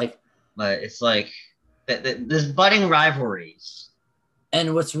 It's like. But it's like there's budding rivalries.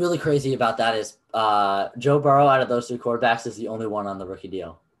 And what's really crazy about that is Joe Burrow out of those three quarterbacks is the only one on the rookie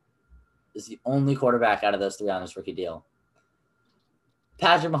deal. Is the only quarterback out of those three on this rookie deal.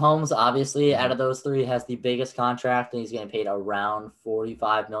 Patrick Mahomes, obviously, out Mhm. of those three, has the biggest contract, and he's getting paid around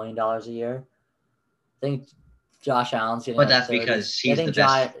 $45 million a year. I think Josh Allen's getting But like that's 30. because I he's the think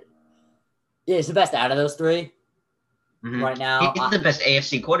best. yeah, he's the best out of those three right now. He's the best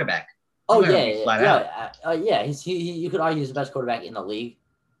AFC quarterback. I'm Oh gonna yeah, be flat out. yeah. You could argue he's the best quarterback in the league.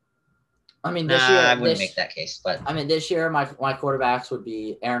 I mean, Nah, I wouldn't make that case, but this year, my quarterbacks would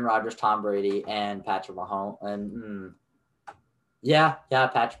be Aaron Rodgers, Tom Brady, and Patrick Mahomes. And yeah,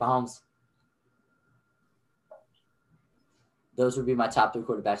 Patrick Mahomes. Those would be my top three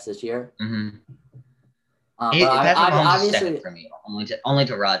quarterbacks this year. But Patrick Mahomes is obviously, second for me, only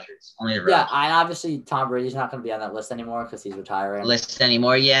to Rodgers, yeah, I obviously Tom Brady's not going to be on that list anymore because he's retiring. List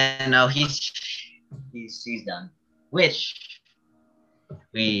anymore? Yeah, no, he's done. Which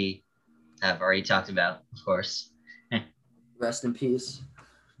we have already talked about, of course. Rest in peace,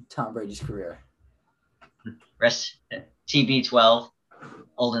 Tom Brady's career. Rest TB12,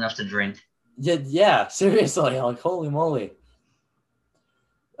 old enough to drink. Yeah, seriously, like holy moly.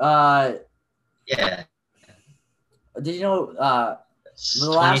 Yeah. Did you know the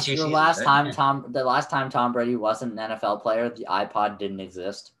last time Tom Brady wasn't an NFL player, the iPod didn't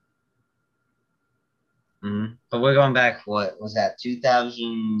exist. But we're going back. What was that?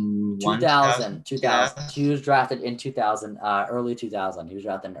 2001? 2000. He was drafted in 2000, early 2000. He was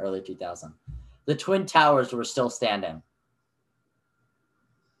drafted in early 2000. The Twin Towers were still standing.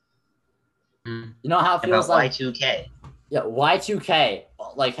 You know how it feels like Y2K. Yeah, Y2K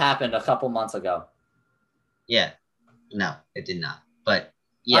like happened a couple months ago. Yeah, no, it did not. But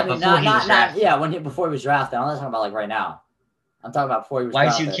yeah, before he was drafted. Before he was drafted. I'm not talking about like right now. I'm talking about before he was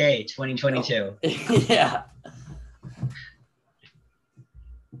drafted. Y2K 2022. Yeah.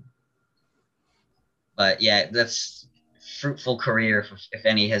 But yeah, that's fruitful career if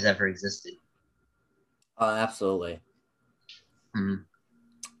any has ever existed. Absolutely.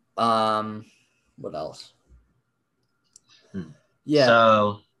 What else? Yeah.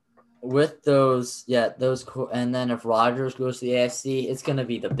 So with those, and then if Rodgers goes to the AFC, it's going to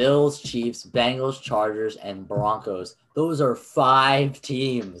be the Bills, Chiefs, Bengals, Chargers, and Broncos. Those are 5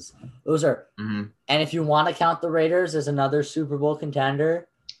 teams. Those are, and if you want to count the Raiders as another Super Bowl contender,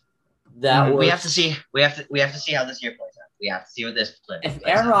 we have to see how this year plays out. We have to see what this plays. If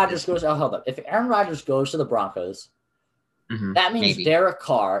Aaron Rodgers goes, if Aaron Rodgers goes to the Broncos, that means Derek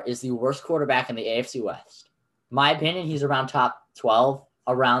Carr is the worst quarterback in the AFC West. My opinion, he's around top 12,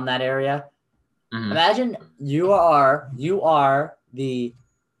 around that area. Imagine you are the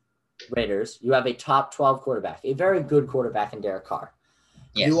Raiders. You have a top 12 quarterback, a very good quarterback in Derek Carr.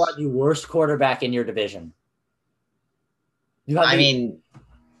 Yes. You are the worst quarterback in your division. There's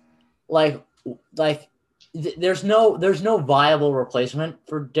no viable replacement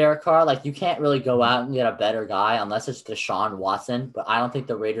for Derek Carr. Like, you can't really go out and get a better guy unless it's Deshaun Watson, but I don't think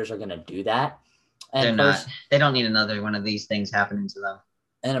the Raiders are going to do that. And they're not. They don't need another one of these things happening to them.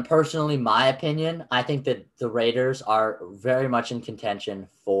 And personally, my opinion, I think that the Raiders are very much in contention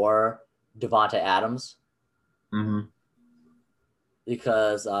for Devontae Adams.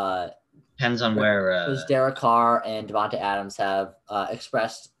 Because depends on where. Because Derek Carr and Devontae Adams have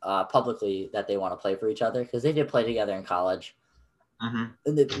expressed publicly that they want to play for each other because they did play together in college.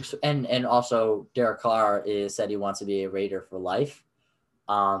 And also Derek Carr said he wants to be a Raider for life.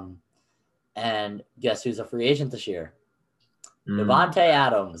 And guess who's a free agent this year? Devontae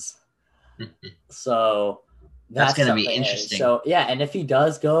Adams. So that's going to be interesting. So yeah, and if he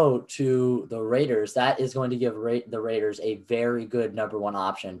does go to the Raiders, that is going to give the Raiders a very good number one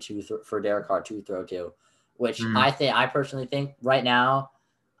option for Derek Carr to throw to, which I personally think right now,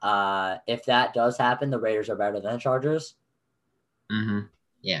 if that does happen, the Raiders are better than the Chargers.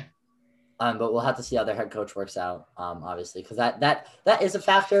 Yeah. But we'll have to see how their head coach works out, obviously, because that is a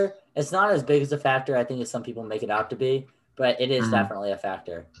factor. It's not as big as a factor I think as some people make it out to be, but it is definitely a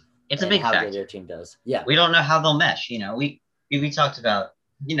factor. It's a big factor. How good your team does. Yeah. We don't know how they'll mesh. We talked about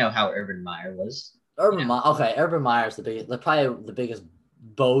how Urban Meyer was. Urban Meyer is probably the biggest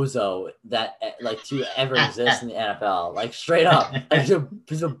bozo that to ever exist in the NFL. Like, straight up, he's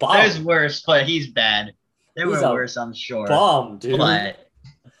a bum. There's worse, but he's bad. There were worse, I'm sure. Bum, dude. But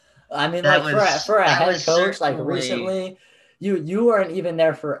I mean, for a head coach, like recently, you weren't even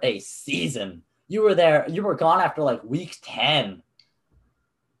there for a season. You were gone after like week 10.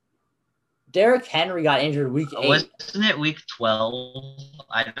 Derrick Henry got injured week 8. Wasn't it week 12?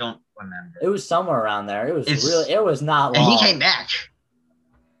 I don't remember. It was somewhere around there. It was not long. And he came back.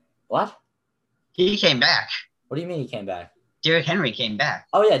 What? He came back. What do you mean he came back? Derrick Henry came back.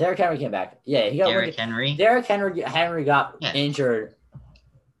 Oh yeah, Derrick Henry came back. Yeah, he got Derrick Henry. Derrick Henry got injured.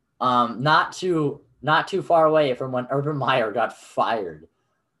 Not to not too far away from when Urban Meyer got fired.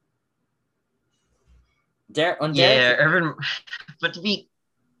 Urban. But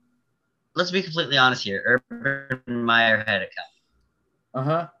let's be completely honest here. Urban Meyer had a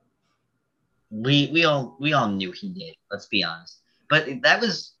cut. We all knew he did. Let's be honest. But that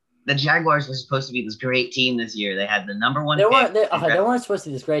was the Jaguars were supposed to be this great team this year. They had the number one. They weren't supposed to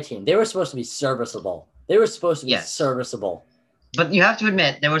be this great team. They were supposed to be serviceable. Serviceable. But you have to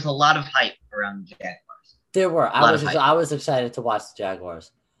admit there was a lot of hype around the Jaguars. There were. I was excited to watch the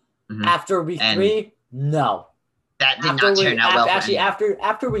Jaguars. Mm-hmm. After week 3, no. That did not turn out well. Actually,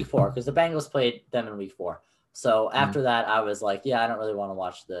 after week 4, because the Bengals played them in week 4. So after that, I was like, yeah, I don't really want to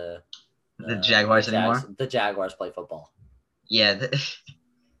watch the Jaguars anymore. The Jaguars play football. Yeah.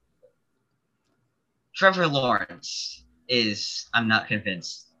 Trevor Lawrence is, I'm not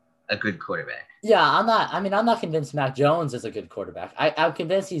convinced, a good quarterback. Yeah, I'm not convinced Mac Jones is a good quarterback. I'm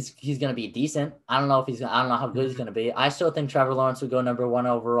convinced he's going to be decent. I don't know how good he's going to be. I still think Trevor Lawrence would go number 1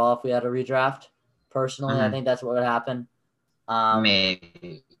 overall if we had a redraft. Personally, I think that's what would happen.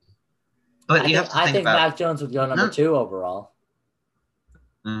 Maybe. But I think Mac Jones would go number 2 overall.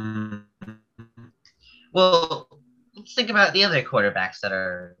 Well, let's think about the other quarterbacks that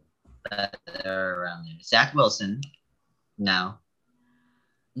are around there. Zach Wilson. No.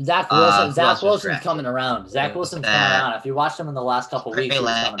 Zach Wilson's coming around. Zach Wilson's coming around. If you watched him in the last couple weeks, he's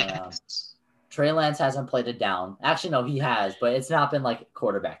coming around. Trey Lance hasn't played it down. Actually, no, he has, but it's not been like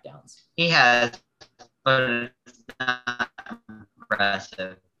quarterback downs. He has, but it's not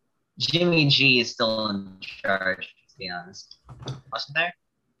impressive. Jimmy G is still in charge, to be honest. Wasn't there?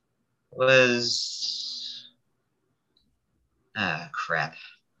 Crap.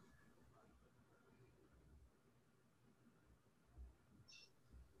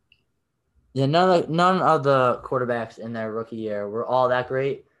 Yeah, none of the quarterbacks in their rookie year were all that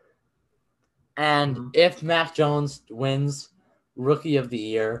great. And if Mac Jones wins Rookie of the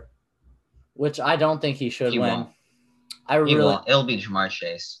Year, which I don't think he should win, won't. It'll be Jamar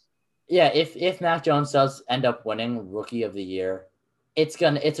Chase. Yeah, if Mac Jones does end up winning Rookie of the Year,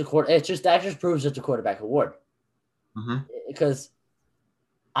 that just proves it's a quarterback award. Because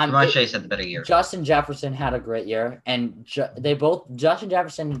Jamar Chase had the better year. Justin Jefferson had a great year, and Justin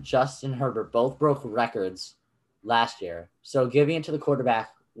Jefferson and Justin Herbert both broke records last year. So giving it to the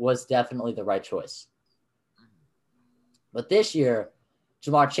quarterback was definitely the right choice. But this year,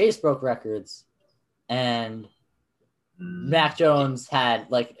 Jamar Chase broke records, and Mac Jones had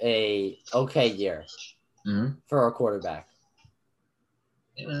like a okay year for a quarterback.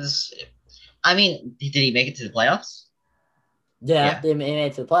 It was. I mean, did he make it to the playoffs? Yeah. They made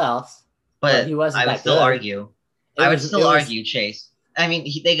it to the playoffs, but he wasn't. I would still argue. argue Chase. I mean,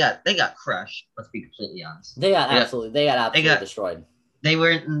 they got crushed. Let's be completely honest. They got absolutely destroyed. They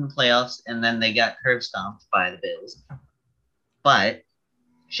weren't in the playoffs, and then they got curb stomped by the Bills. But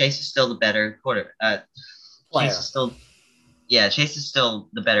Chase is still the better quarterback. Chase is still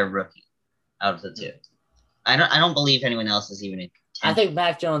the better rookie out of the two. I don't believe anyone else is even in contention. I think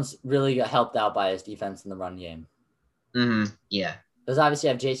Mac Jones really got helped out by his defense in the run game. Yeah. Because obviously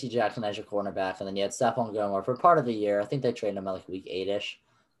you have J.C. Jackson as your cornerback, and then you had Stephon Gilmore for part of the year. I think they traded him at like week 8-ish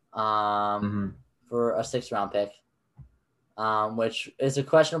for a 6th-round pick, which is a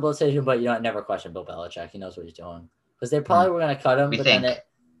questionable decision, but never question Bill Belichick. He knows what he's doing. Because they probably were going to cut him,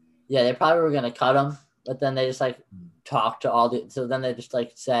 they probably were going to cut him, but then they just like talked to so then they just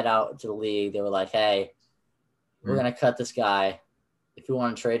like said out to the league. They were like, hey, we're going to cut this guy. If you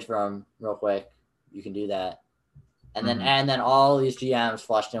want to trade for him real quick, you can do that. And then all these GMs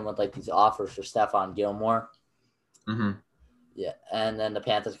flushed in with like these offers for Stephon Gilmore. Yeah, and then the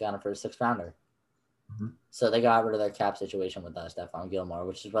Panthers got him for a 6th-rounder. So they got rid of their cap situation with Stephon Gilmore,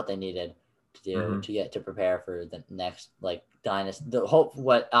 which is what they needed to do to prepare for the next like dynasty. The hope,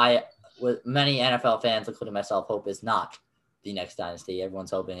 what many NFL fans, including myself, hope is not the next dynasty.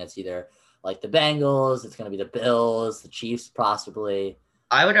 Everyone's hoping it's either like the Bengals, it's going to be the Bills, the Chiefs, possibly.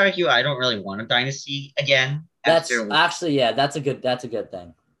 I would argue I don't really want a dynasty again. That's a good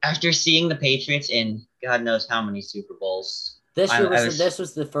thing. After seeing the Patriots in God knows how many Super Bowls, this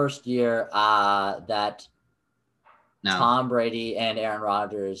was the first year that Tom Brady and Aaron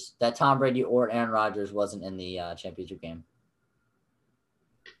Rodgers, that Tom Brady or Aaron Rodgers wasn't in the championship game.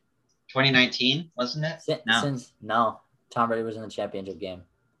 2019, wasn't it? No, Tom Brady was in the championship game.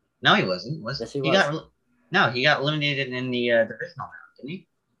 No, he wasn't. Yes, he was. He got eliminated in the divisional round, didn't he?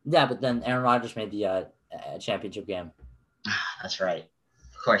 Yeah, but then Aaron Rodgers made the championship game. That's right.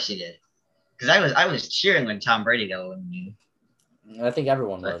 Of course he did. Because I was cheering when Tom Brady got eliminated. I think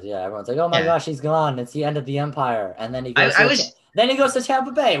everyone was. Yeah, everyone's like, "Oh my gosh, he's gone! It's the end of the empire." And then he goes. Then he goes to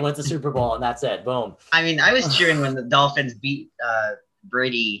Tampa Bay and wins the Super Bowl, and that's it. Boom. I mean, I was cheering when the Dolphins beat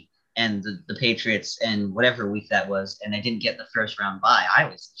Brady and the Patriots in whatever week that was, and they didn't get the first round bye. I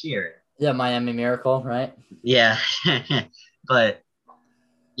was cheering. Yeah, Miami Miracle, right? Yeah, but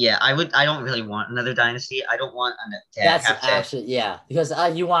yeah, I don't really want another dynasty. I don't want That's actually because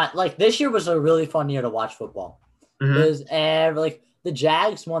you want like this year was a really fun year to watch football. Because like the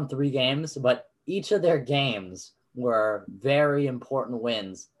Jags won 3 games, but each of their games were very important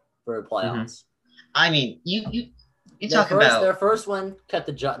wins for the playoffs. I mean, you talk about their first win kept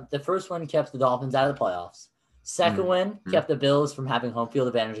the Dolphins out of the playoffs. Second win kept the Bills from having home field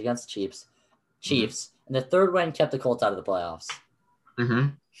advantage against the Chiefs, and the third win kept the Colts out of the playoffs.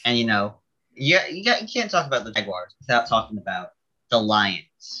 And you can't talk about the Jaguars without talking about the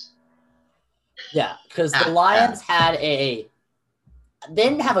Lions. Yeah, because the Lions they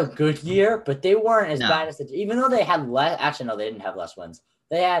didn't have a good year, but they weren't as bad as even though they had less. Actually, no, they didn't have less wins.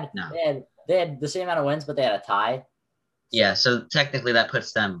 They had the same amount of wins, but they had a tie. So technically that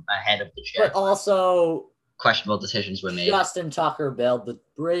puts them ahead of the Jaguars. But also questionable decisions were made. Justin Tucker bailed the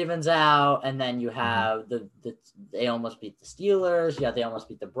Ravens out, and then you have they almost beat the Steelers. Yeah, they almost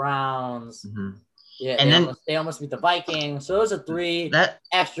beat the Browns. Yeah, and they almost beat the Vikings. So those are 3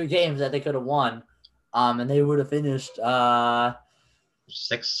 extra games that they could have won, and they would have finished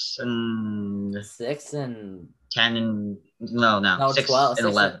 6 and 10 and no 6 12, and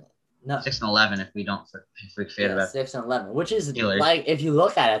 11. No, 6 and 11 if we forget about 6 and 11, which is Steelers. Like if you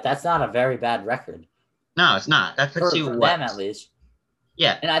look at it, that's not a very bad record. No, it's not. That puts you for them at least.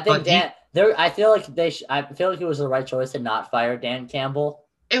 Yeah, and I think I feel like it was the right choice to not fire Dan Campbell.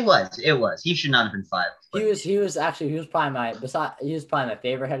 It was. He should not have been fired. He was probably my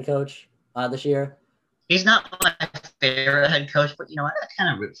favorite head coach this year. He's not my favorite head coach, but you know what? I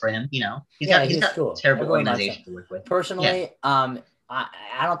kind of root for him. You know, he's got cool. Terrible organization to work with. Personally, I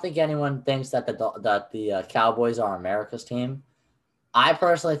don't think anyone thinks that the Cowboys are America's team. I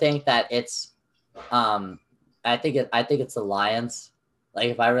personally think that it's I think it's the Lions. Like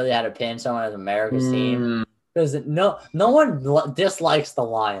if I really had to pin someone as America's team, because no one dislikes the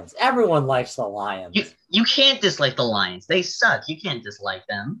Lions. Everyone likes the Lions. You can't dislike the Lions. They suck. You can't dislike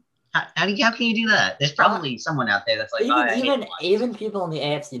them. How can you do that? There's probably someone out there that's like even people in the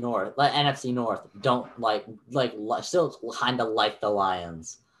AFC North, like NFC North, don't still kind of like the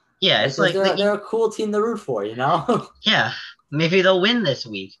Lions. Yeah, it's like they're a cool team to root for, you know. Yeah, maybe they'll win this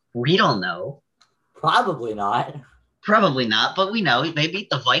week. We don't know. Probably not, but we know they beat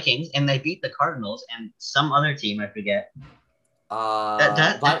the Vikings and they beat the Cardinals and some other team I forget.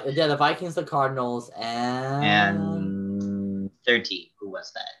 The Vikings, the Cardinals, and third team. Who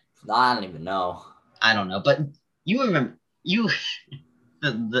was that? I don't even know. I don't know, but you remember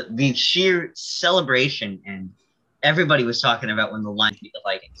the sheer celebration and everybody was talking about when the Lions beat the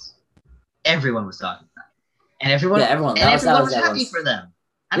Vikings. Everyone was talking about it, and everyone was happy for them.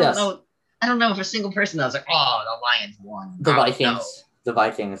 I don't know if a single person that was like, "Oh, the Lions won." The Vikings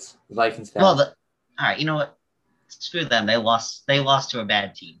fans. Well, all right, you know what? Screw them. They lost to a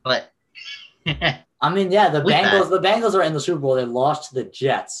bad team, but. I mean, yeah, the Bengals are in the Super Bowl. They lost to the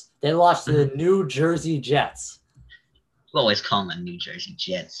Jets. They lost to the New Jersey Jets. We'll always call them the New Jersey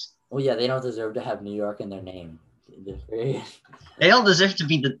Jets. Well, yeah, they don't deserve to have New York in their name. They don't deserve to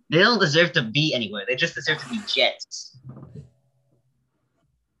be They don't deserve to be anywhere. They just deserve to be Jets.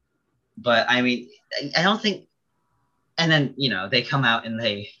 But I mean, I don't think. And then they come out and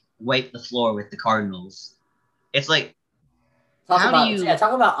they wipe the floor with the Cardinals. It's like.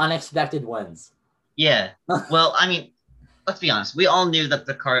 Talk about unexpected wins. Yeah. Well, I mean, let's be honest. We all knew that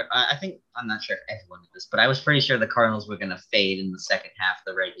I'm not sure if everyone knew this, but I was pretty sure the Cardinals were going to fade in the second half of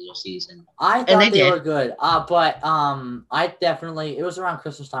the regular season. I thought they were good. But it was around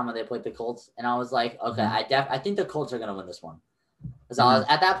Christmas time when they played the Colts, and I was like, okay, I think the Colts are going to win this one. Because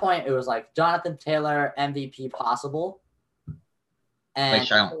at that point, it was like Jonathan Taylor MVP possible. And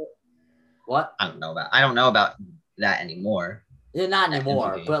what? I don't know about that anymore. Yeah, not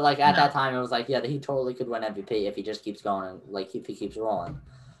anymore, MVP. But at that time, it was like, yeah, he totally could win MVP if he just keeps going, if he keeps rolling.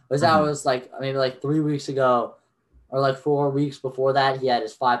 Because that was maybe 3 weeks ago, or 4 weeks before that, he had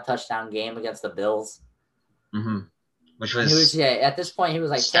his 5-touchdown game against the Bills. Which was at this point he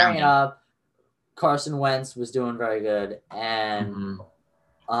was tearing it up. Carson Wentz was doing very good, and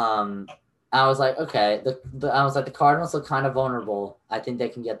I was like, okay, the Cardinals look kind of vulnerable. I think they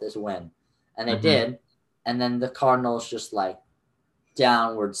can get this win, and they did, and then the Cardinals just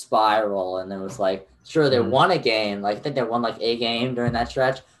downward spiral, and it was sure they won a game. I think they won a game during that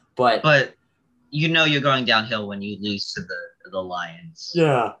stretch, but you're going downhill when you lose to the Lions.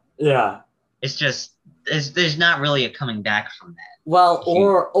 Yeah. It's just there's not really a coming back from that. Well,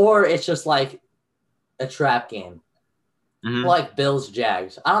 or it's just like a trap game. Mm-hmm. Like Bills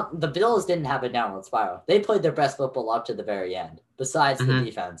Jags. The Bills didn't have a downward spiral. They played their best football up to the very end, besides the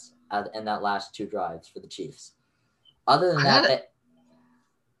defense in that last 2 drives for the Chiefs. Other than that,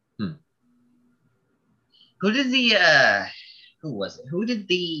 who did the who was it? Who did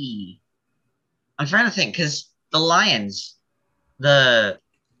the I'm trying to think because the Lions,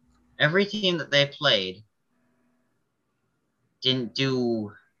 every team that they played didn't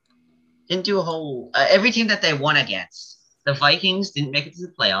do a whole every team that they won against. The Vikings didn't make it to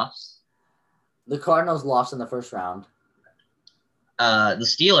the playoffs. The Cardinals lost in the first round. The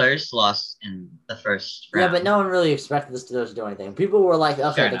Steelers lost in the first round. Yeah, but no one really expected the Steelers to do anything. People were like,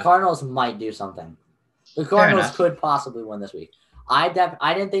 okay, the Cardinals might do something. The Cardinals could possibly win this week. I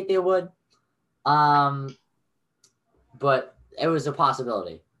didn't think they would. But it was a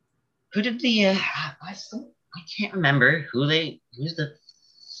possibility. Who did the I can't remember who's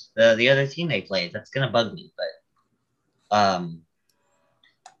the other team they played. That's gonna bug me, but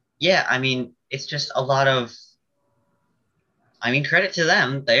yeah, I mean, it's just a lot of credit to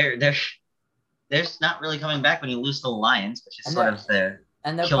them. They're not really coming back when you lose to the Lions, which is sort of their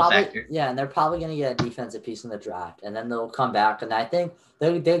kill factor. Yeah, and they're probably going to get a defensive piece in the draft, and then they'll come back. And I think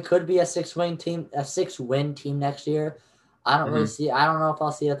they could be a 6-win team next year. I don't really see. I don't know if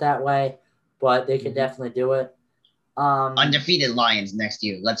I'll see it that way, but they could definitely do it. Undefeated Lions next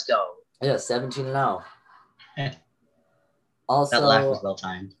year. Let's go. Yeah, 17-0. Also, that laugh was well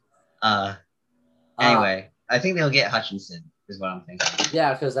timed. Anyway, I think they'll get Hutchinson. Is what I'm thinking.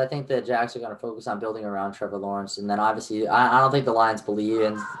 Yeah, because I think the Jags are going to focus on building around Trevor Lawrence. And then obviously, I don't think the Lions believe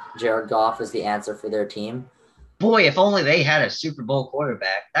in Jared Goff as the answer for their team. Boy, if only they had a Super Bowl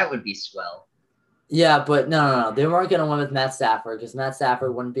quarterback, that would be swell. Yeah, but no. They weren't going to win with Matt Stafford because Matt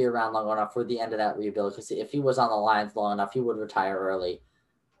Stafford wouldn't be around long enough for the end of that rebuild. Because if he was on the Lions long enough, he would retire early.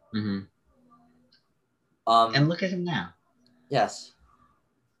 Mm-hmm. And look at him now. Yes.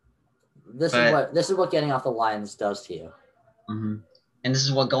 This is what getting off the Lions does to you. Mm-hmm. And this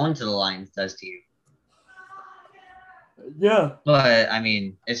is what going to the Lions does to you. Yeah. But, I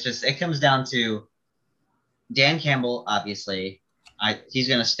mean, it comes down to Dan Campbell, obviously. He's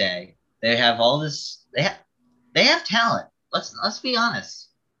going to stay. They have all this. They have talent. Let's be honest.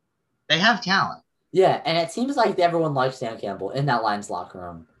 They have talent. Yeah, and it seems like everyone likes Dan Campbell in that Lions locker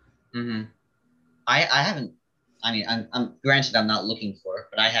room. Mm-hmm. I haven't. I mean, I'm granted I'm not looking for it,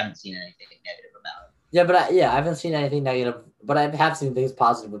 but I haven't seen anything negative about it. Yeah, but I haven't seen anything negative, but I have seen things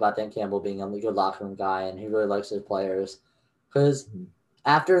positive about Dan Campbell being a good locker room guy, and he really likes his players. Because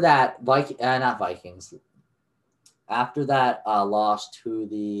after that, not Vikings, after that loss to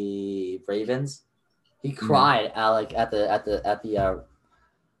the Ravens, he cried at the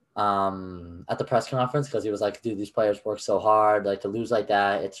press conference because he was like, "Dude, these players work so hard. Like to lose like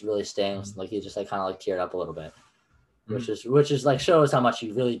that, it's really stings." Like he just like kind of like teared up a little bit. Which is like shows how much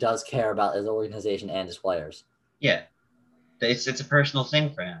he really does care about his organization and his players. Yeah, it's a personal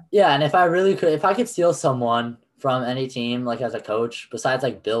thing for him. Yeah, and if I could steal someone from any team, like as a coach, besides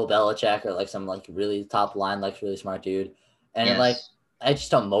like Bill Belichick or like some like really top line, like really smart dude, and like I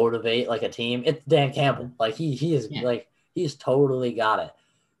just don't motivate like a team, it's Dan Campbell. Like he is like he's totally got it.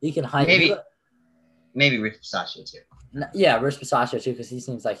 He can hide. Maybe Rich Bisaccia too. Yeah, Rich Bisaccia too, because he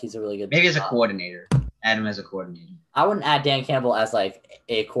seems like he's a really good. Maybe as a coordinator. Add him as a coordinator. I wouldn't add Dan Campbell as like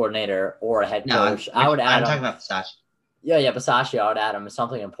a coordinator or a head coach. I'm talking about Bisaccia. Yeah, Bisaccia. I would add him as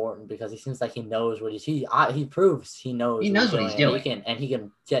something important because he seems like he knows what he proves he knows. He knows what he's doing.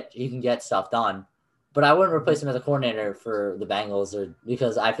 He can get stuff done. But I wouldn't replace him as a coordinator for the Bengals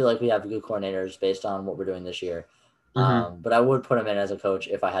because I feel like we have good coordinators based on what we're doing this year. But I would put him in as a coach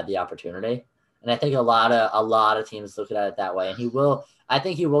if I had the opportunity. And I think a lot of teams look at it that way. And he will. I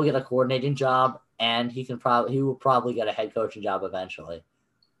think he will get a coordinating job. And he will probably get a head coaching job eventually.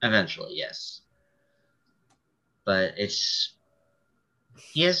 Eventually, yes. But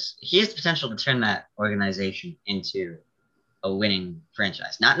he has the potential to turn that organization into a winning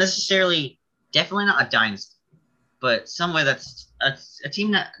franchise. Not necessarily, definitely not a dynasty, but somewhere that's a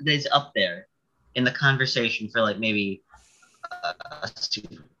team that is up there in the conversation for like maybe a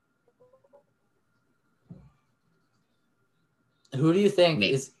Super Bowl. Who do you think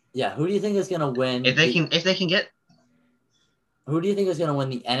is? Yeah, who do you think is going to win? If they can get. Who do you think is going to win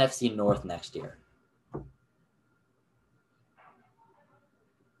the NFC North next year?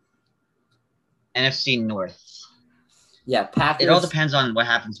 NFC North. Yeah, Packers. It all depends on what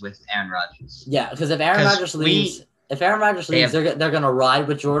happens with Aaron Rodgers. Yeah, because if Aaron Rodgers leaves, they're going to ride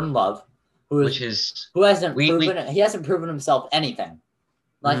with Jordan Love, he hasn't proven himself anything.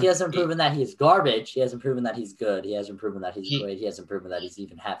 Like, he hasn't proven that he's garbage. He hasn't proven that he's good. He hasn't proven that he's great. He hasn't proven that he's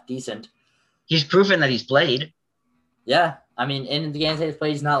even half decent. He's proven that he's played. Yeah. I mean, in the games that he's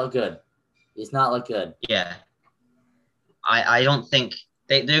played, he's not looked good. He's not looked good. Yeah. I don't think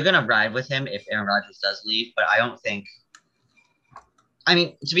they're going to ride with him if Aaron Rodgers does leave, but I don't think. I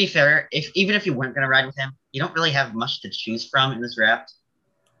mean, to be fair, even if you weren't going to ride with him, you don't really have much to choose from in this draft.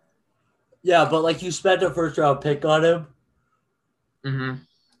 Yeah, but like, you spent a first-round pick on him. Mm-hmm.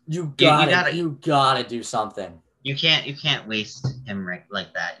 You gotta do something. You can't waste him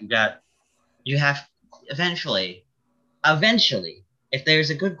like that. You have eventually, if there's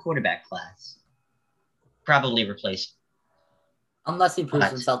a good quarterback class, probably replace him. Unless he proves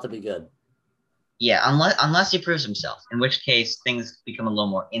himself to be good. Yeah, unless he proves himself, in which case things become a little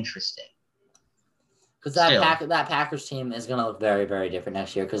more interesting. Because that Packers team is going to look very, very different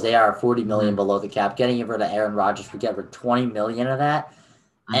next year because they are $40 million below the cap. Getting rid of Aaron Rodgers, we get rid of $20 million of that,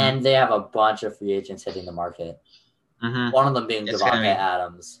 and they have a bunch of free agents hitting the market. One of them being Devontae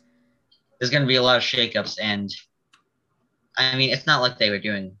Adams. There's going to be a lot of shakeups, and I mean, it's not like they were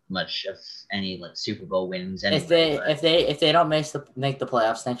doing much of any like Super Bowl wins. Anyway, if they don't make the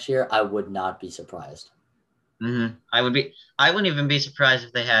playoffs next year, I would not be surprised. I wouldn't even be surprised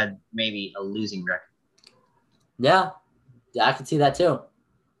if they had maybe a losing record. Yeah, I can see that too.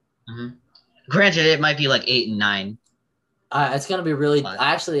 Granted, it might be like 8 and 9. It's gonna be really.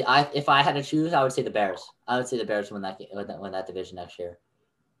 If I had to choose, I would say the Bears. I would say the Bears win that division next year.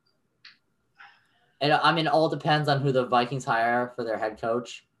 And I mean, it all depends on who the Vikings hire for their head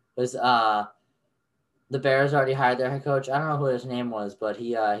coach. Because the Bears already hired their head coach. I don't know who his name was, but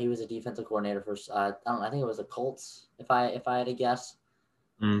he was a defensive coordinator for. I think it was the Colts. If I had to guess.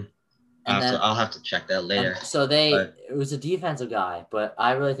 I'll have to check that later. It was a defensive guy, but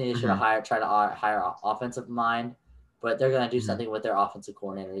I really think they should have tried to hire an offensive mind. But they're going to do something with their offensive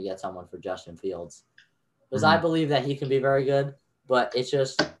coordinator to get someone for Justin Fields. Because I believe that he can be very good, but it's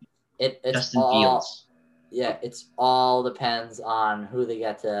just it's Fields. Yeah, it's all depends on who they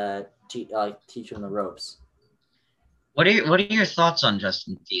get to teach him the ropes. What are your thoughts on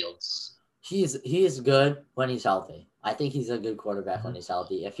Justin Fields? He is good when he's healthy. I think he's a good quarterback when he's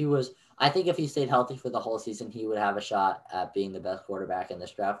healthy. I think if he stayed healthy for the whole season, he would have a shot at being the best quarterback in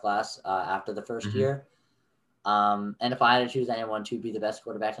this draft class after the first year. And if I had to choose anyone to be the best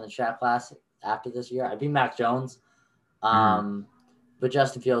quarterback in the draft class after this year, I'd be Mac Jones. But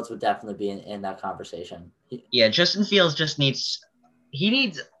Justin Fields would definitely be in that conversation. Yeah, Justin Fields just needs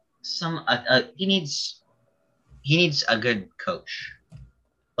a good coach.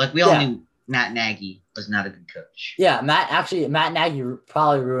 Like we all knew Matt Nagy was not a good coach. Yeah, Matt Nagy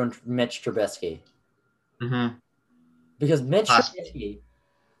probably ruined Mitch Trubisky. Because Mitch Trubisky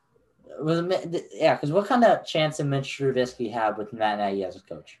because what kind of chance did Mitch Trubisky have with Matt Nagy as a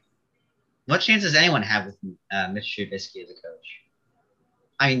coach? What chance does anyone have with Mitch Trubisky as a coach?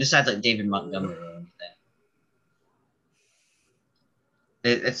 I mean, besides like David Montgomery or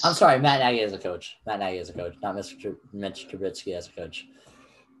anything. I'm sorry, Matt Nagy as a coach. Matt Nagy as a coach, not Mitch Trubisky as a coach.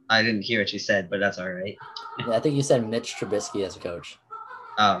 I didn't hear what you said, but that's all right. Yeah, I think you said Mitch Trubisky as a coach.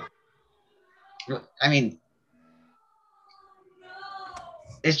 Oh. I mean,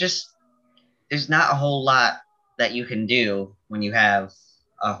 there's not a whole lot that you can do when you have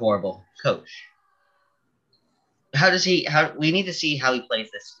a horrible coach. We need to see how he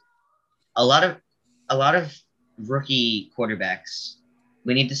plays this. A lot of rookie quarterbacks,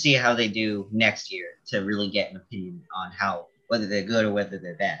 we need to see how they do next year to really get an opinion on whether they're good or whether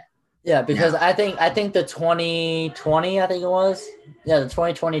they're bad. Yeah, because I think the 2020, the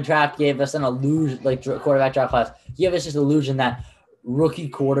 2020 draft gave us an illusion, like quarterback draft class, gave us this illusion that rookie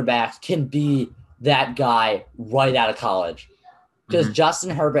quarterbacks can be that guy right out of college. Because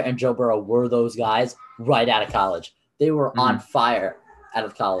Justin Herbert and Joe Burrow were those guys right out of college. They were on fire out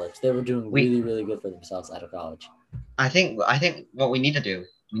of college. They were doing really, really good for themselves out of college. I think what we need to do,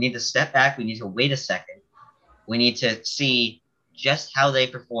 we need to step back. We need to wait a second. We need to see just how they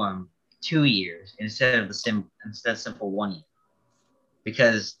perform 2 years instead of simple 1 year.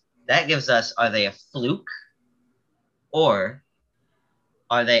 Because that gives us, are they a fluke or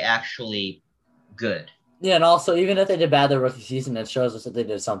are they actually good? Yeah, and also, even if they did bad their rookie season, it shows us that they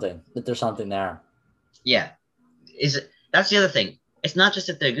did something, that there's something there. Yeah. That's the other thing. It's not just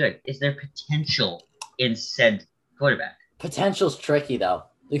that they're good. It's their potential in said quarterback. Potential's tricky, though,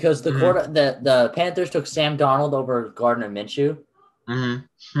 because the Panthers took Sam Darnold over Gardner Minshew.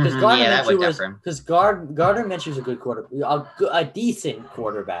 Because Gardner Minshew's a good quarterback, a decent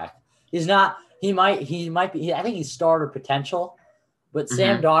quarterback. He's not. He might be. I think he's starter potential, but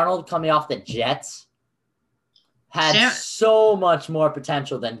Sam Darnold coming off the Jets. had so much more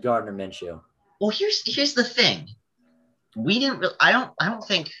potential than Gardner Minshew. Well, here's the thing. We didn't really, I don't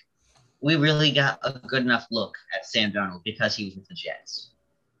think we really got a good enough look at Sam Darnold because he was with the Jets.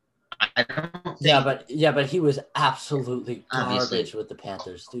 I don't think. Yeah, but he was absolutely Obviously. garbage with the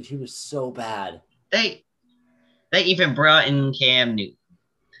Panthers, dude. He was so bad. They even brought in Cam Newton.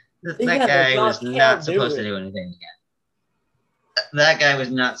 That guy was not supposed to do anything again. That guy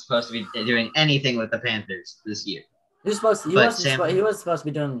was not supposed to be doing anything with the Panthers this year. He wasn't supposed to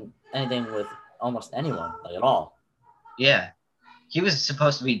be doing anything with almost anyone, like at all. Yeah, he was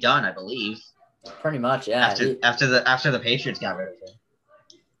supposed to be done, I believe. Pretty much, yeah. After the Patriots got rid of him.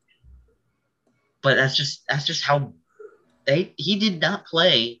 But that's just how he did not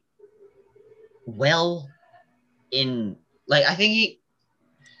play well in, like, I think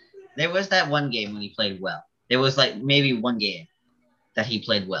there was that one game when he played well. There was like maybe one game that he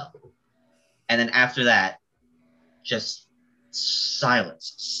played well. And then after that, just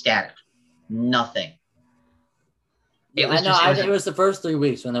silence, static, nothing. It was the first 3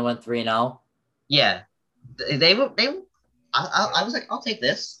 weeks when they went 3-0. Yeah. They were I was like, I'll take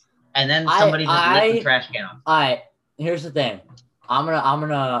this. And then somebody just lit the trash can off. All right, here's the thing. I'm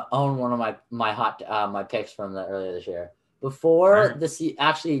gonna own one of my picks from earlier this year. Before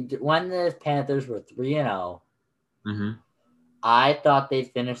when the Panthers were 3-0, I thought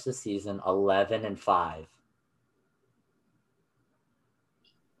they'd finish the season 11-5.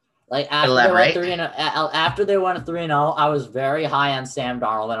 Like after they went 3-0, I was very high on Sam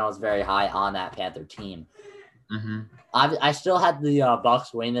Darnold and I was very high on that Panther team. I still had the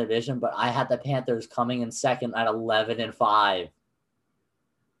Bucs winning the division, but I had the Panthers coming in second at 11-5.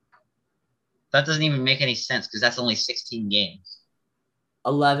 That doesn't even make any sense because that's only 16 games.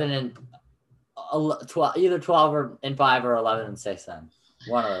 12, either 12-5 or 11-6. Then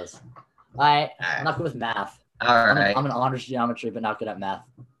one of those. I'm not good with math. All right. I'm an honors geometry, but not good at math.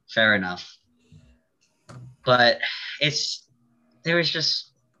 Fair enough. But there was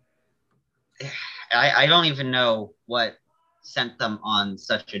just. I don't even know what sent them on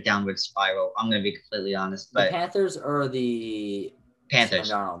such a downward spiral. I'm going to be completely honest. But the Panthers or the Panthers?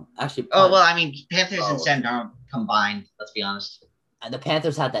 Sam Darnold. Actually. Panthers and Sam Darnold combined. Let's be honest. And the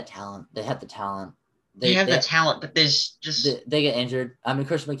Panthers had that talent. They had the talent. They have the talent, but there's just they get injured. I mean,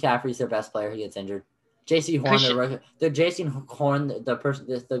 Christian McCaffrey's their best player. He gets injured. J.C. Horn, J.C. Horn,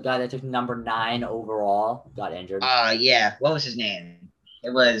 the guy that took number 9 overall, got injured. Yeah. What was his name?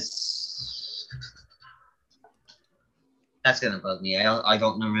 It was. That's gonna bug me. I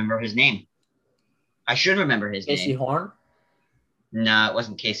don't remember his name. I should remember his name. J.C. Horn? No, it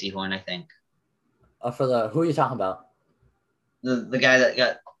wasn't Casey Horn. I think. Who are you talking about? The guy that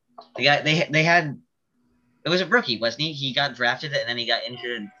got the guy they had. It was a rookie, wasn't he? He got drafted and then he got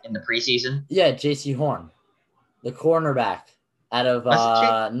injured in the preseason. Yeah, J.C. Horn, the cornerback out of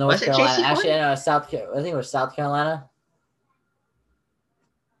North Carolina. Actually, I think it was South Carolina.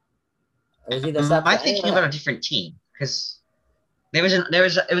 Or was he the South? I'm thinking about a different team because it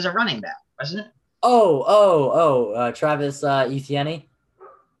was a running back, wasn't it? Travis Etienne.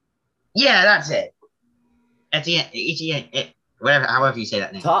 Yeah, that's it. Etienne, whatever, however you say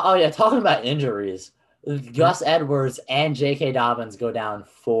that name. Talking about injuries. Gus Edwards and J.K. Dobbins go down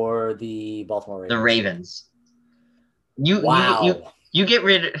for the Baltimore Ravens. The Ravens. You get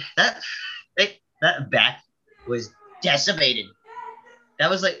rid of that. That back was decimated. That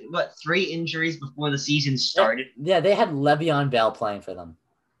was like 3 injuries before the season started. Yeah, they had Le'Veon Bell playing for them.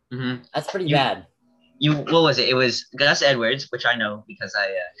 Mm-hmm. That's pretty bad. What was it? It was Gus Edwards, which I know because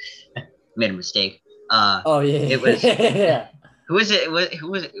I made a mistake. It was. Yeah. Who was it?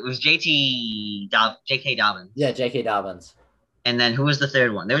 Who was it? It was J.K. Dobbins. Yeah, J.K. Dobbins. And then who was the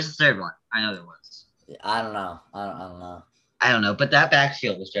third one? There was a third one. I know there was. I don't know. I don't know. But that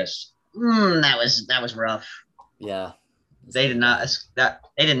backfield was just that was rough. Yeah. They did not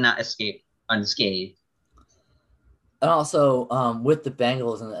escape unscathed. And also, with the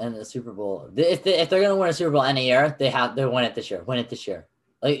Bengals and the Super Bowl, if they're gonna win a Super Bowl any year, they win it this year. Win it this year.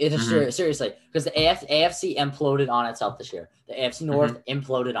 Like it's seriously, because the AFC imploded on itself this year. The AFC North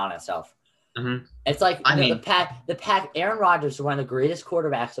imploded on itself. It's like the Pack. Aaron Rodgers is one of the greatest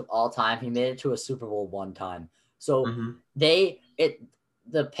quarterbacks of all time. He made it to a Super Bowl one time. So the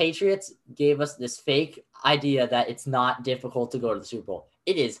Patriots gave us this fake idea that it's not difficult to go to the Super Bowl.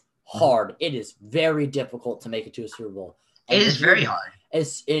 It is hard. It is very difficult to make it to a Super Bowl. And it is very hard. And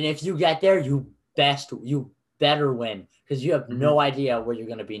if you get there, you better win because you have no idea where you're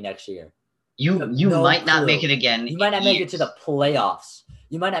going to be next year. You no might not clue. make it again. You might not in make it years. to the playoffs.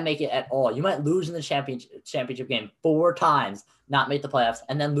 You might not make it at all. You might lose in the championship game 4 times, not make the playoffs,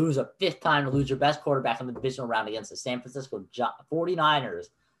 and then lose a 5th time to lose your best quarterback in the divisional round against the San Francisco 49ers.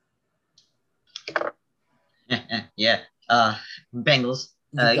 Yeah. Bengals.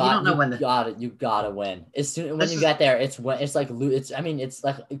 You don't know when you gotta win. When you is, get there, it's like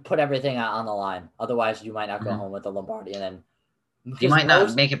put everything out on the line. Otherwise, you might not go home with the Lombardi, and then you might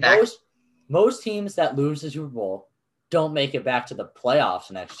not make it back. Most teams that lose the Super Bowl don't make it back to the playoffs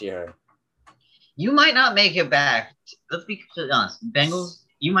next year. You might not make it back. Let's be completely honest. Bengals,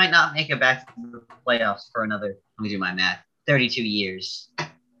 you might not make it back to the playoffs for another, let me do my math, 32 years.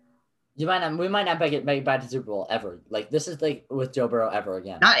 We might not make it back to the Super Bowl ever. Like, this is like with Joe Burrow ever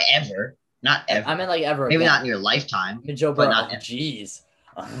again. Not ever. Not ever. I mean, like, ever Maybe again. not in your lifetime. I mean, Joe Burrow, jeez.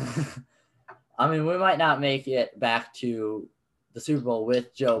 I mean, we might not make it back to the Super Bowl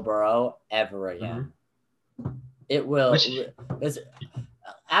with Joe Burrow ever again. It will.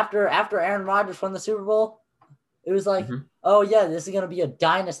 After Aaron Rodgers won the Super Bowl, it was like, oh, yeah, this is going to be a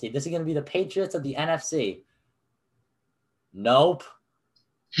dynasty. This is going to be the Patriots of the NFC. Nope.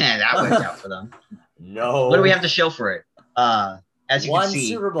 Yeah, that worked out for them. No. What do we have to show for it? As you can see,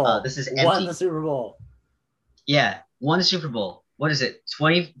 Super Bowl. This is empty. Won the Super Bowl. Yeah, won Super Bowl. What is it?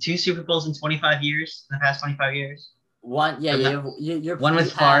 22 Super Bowls in 25 years? In the past 25 years? One, yeah, you're one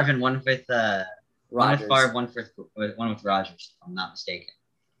with Favre and one with Rodgers. One with Favre, one with Rodgers, if I'm not mistaken.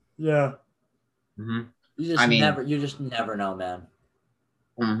 Yeah. Mm-hmm. You just never know, man.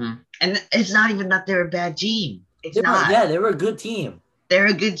 Mm-hmm. And it's not even that they're a bad team. It's not. They were a good team. They're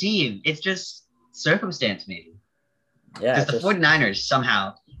a good team. It's just circumstance, maybe. Yeah. Because the 49ers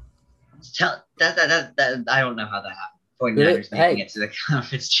somehow that I don't know how that happened. 49ers making it to the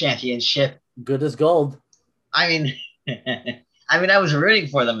conference championship. Good as gold. I mean, I was rooting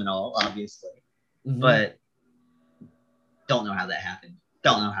for them and all, obviously, but don't know how that happened.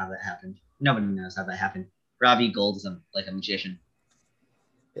 Nobody knows how that happened. Robbie Gould is like a magician.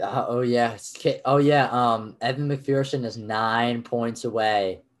 Evan McPherson is 9 points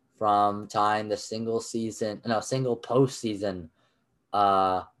away from tying the single postseason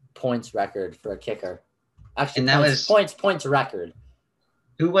points record for a kicker. Actually, and that was points record.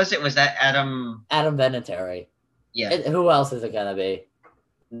 Who was it? Was that Adam Vinatieri? Yeah. Who else is it gonna be?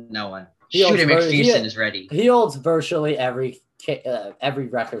 No one. Shooter McPherson is ready. He holds virtually every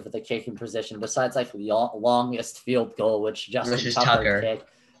record for the kicking position, besides like the longest field goal, which Justin Tucker kicked.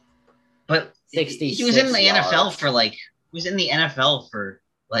 But he was in the NFL for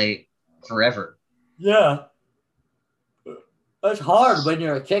forever. Yeah, that's hard when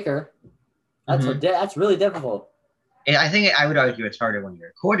you're a kicker. That's really difficult. I think I would argue it's harder when you're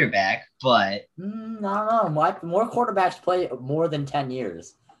a quarterback, but I don't know. More quarterbacks play more than 10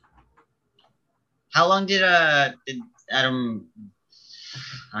 years. How long did Adam?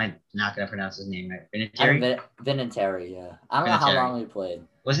 I'm not gonna pronounce his name right. Vinatieri, yeah. I don't know how long he played.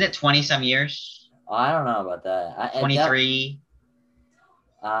 Wasn't it 20-some years? Oh, I don't know about that. 23.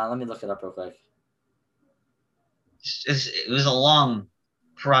 Let me look it up real quick. It was a long,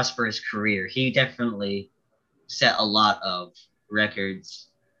 prosperous career. He definitely set a lot of records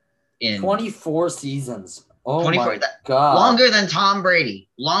in 24 seasons. Oh 24, my God. Longer than Tom Brady.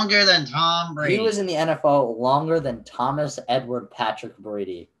 He was in the NFL longer than Thomas Edward Patrick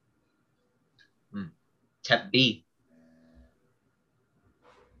Brady. Tep B.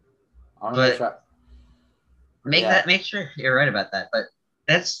 Make sure you're right about that. But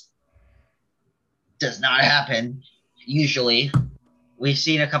does not happen usually. We've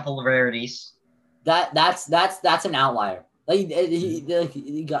seen a couple of rarities. That's an outlier.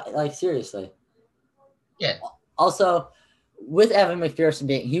 Seriously. Yeah. Also, with Evan McPherson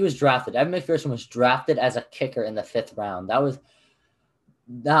he was drafted. Evan McPherson was drafted as a kicker in the 5th round.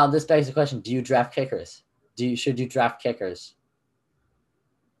 Now this begs the question: do you draft kickers? Should you draft kickers?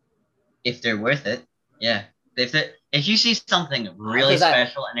 If they're worth it, yeah. If you see something really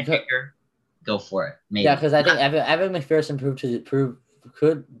special in a kicker, go for it. Maybe. Yeah, because I think Evan McPherson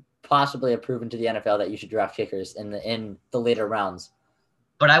could possibly have proven to the NFL that you should draft kickers in the later rounds.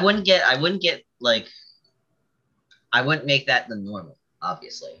 But I wouldn't make that the normal,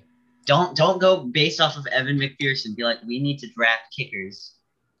 obviously. Don't go based off of Evan McPherson. Be like, we need to draft kickers.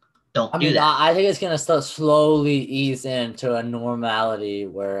 Don't do that. I think it's going to start slowly ease into a normality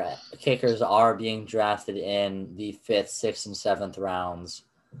where kickers are being drafted in the 5th, 6th, and 7th rounds.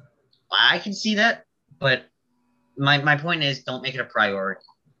 I can see that, but my point is, don't make it a priority.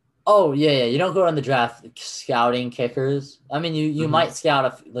 Oh, yeah. You don't go on the draft scouting kickers. I mean, you might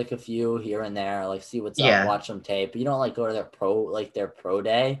scout a few here and there, like see what's up, watch some tape. But you don't go to their pro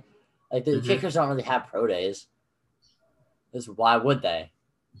day. Like the kickers don't really have pro days. Because why would they?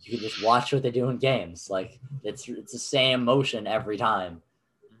 You can just watch what they do in games. Like it's the same motion every time.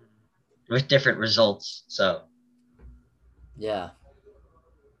 With different results. So yeah.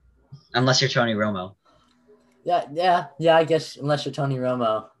 Unless you're Tony Romo. Yeah. I guess unless you're Tony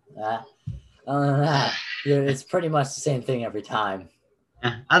Romo. Other than that, it's pretty much the same thing every time.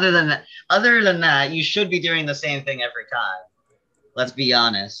 Other than that, you should be doing the same thing every time. Let's be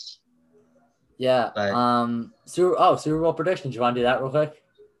honest. Yeah. But, Super Bowl predictions. You want to do that real quick?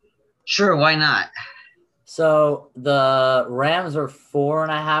 Sure, why not? So the Rams are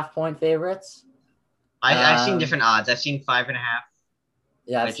 4.5-point favorites. I've seen different odds. I've seen 5.5.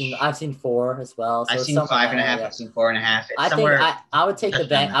 Yeah, I've seen 4 as well. So I've seen 5.5. Yeah. I've seen 4.5. I would take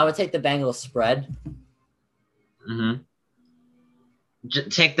the Bengals spread. Mm-hmm.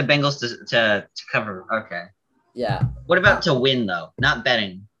 Take the Bengals to cover. Okay. Yeah. What about to win though? Not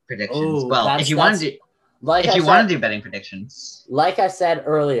betting predictions. Well, if you want to do betting predictions, like I said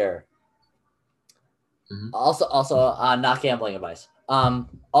earlier. Also, not gambling advice.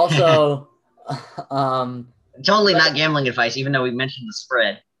 Also, totally not gambling advice. Even though we mentioned the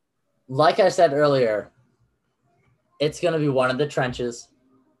spread. Like I said earlier, it's going to be one of the trenches.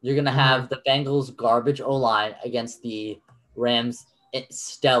 You're going to have the Bengals' garbage O-line against the Rams'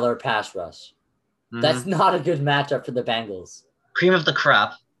 stellar pass rush. That's not a good matchup for the Bengals. Cream of the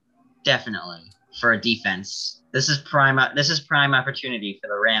crop, definitely, for a defense. This is prime opportunity for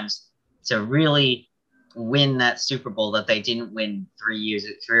the Rams to really win that Super Bowl that they didn't win 3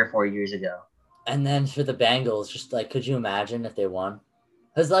 or 4 years ago. And then for the Bengals, just like, could you imagine if they won?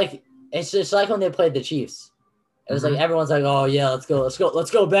 Because like, it's just like when they played the Chiefs. It was like everyone's like, "Oh yeah, let's go,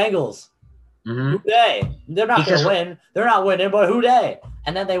 Bengals." Who they? They're not going to win. They're not winning, but who they?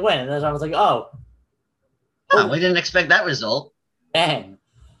 And then they win, and then I was like, "Oh, we didn't expect that result." Dang.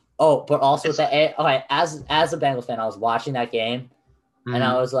 Oh, but also as a Bengals fan, I was watching that game, and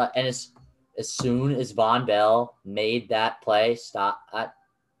I was like, and as soon as Von Bell made that play, it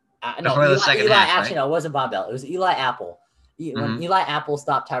wasn't Von Bell. It was Eli Apple. When Eli Apple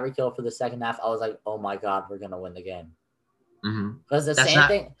stopped Tyreek Hill for the second half, I was like, "Oh my God, we're gonna win the game." Because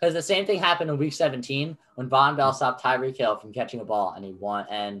the same thing happened in Week 17 when Von Bell stopped Tyreek Hill from catching a ball, and he won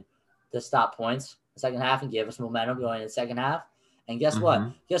and to stop points the second half and gave us momentum going in the second half. And guess what?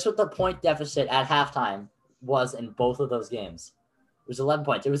 Guess what the point deficit at halftime was in both of those games? It was 11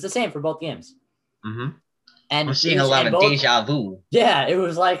 points. It was the same for both games. And I'm seeing a lot of deja vu. Yeah, it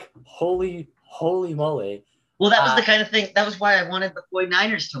was like holy moly. Well, that was the kind of thing. That was why I wanted the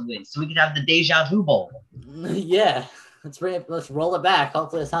 49ers to win, so we could have the deja vu bowl. Yeah, let's roll it back.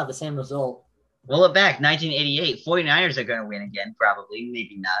 Hopefully, it's not the same result. Roll it back. 1988. 49ers are going to win again, probably.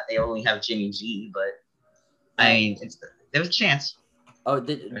 Maybe not. They only have Jimmy G, but I mean, there was a chance. Oh,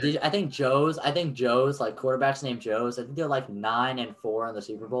 I think Joe's like quarterbacks named Joe's. I think they're like 9-4 in the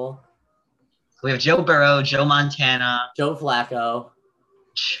Super Bowl. We have Joe Burrow, Joe Montana, Joe Flacco.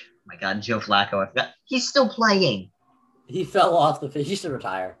 My God, Joe Flacco. I forgot. He's still playing. He fell off the field. He should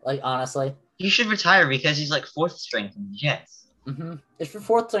retire. Like, honestly. He should retire because he's like fourth string for the Jets. If you're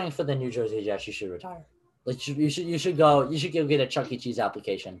fourth string for the New Jersey Jets, you should retire. Like, you should go get a Chuck E. Cheese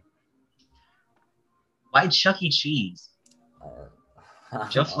application. Why Chuck E. Cheese?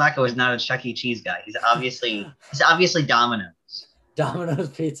 Joe Flacco is not a Chuck E. Cheese guy. He's obviously Domino's. Domino's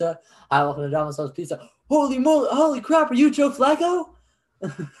Pizza. I welcome to Domino's Pizza. Holy crap! Are you Joe Flacco?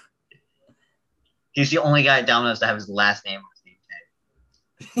 He's the only guy at Domino's to have his last name on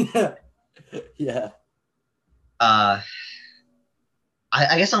his name tag. Yeah. I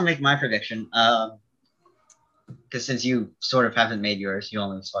guess I'll make my prediction. Because since you sort of haven't made yours, you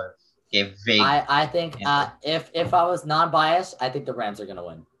only sort of gave vague. I think if I was non-biased, I think the Rams are gonna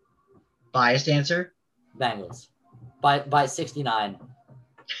win. Biased answer? Bengals by 69.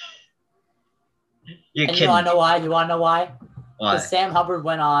 You're and kidding. You wanna know why? Why? Because Sam Hubbard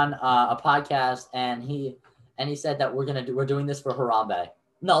went on a podcast and he said that we're doing this for Harambe.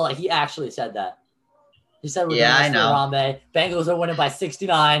 No, like he actually said that. He said we're doing this for Harambe. Bengals are winning by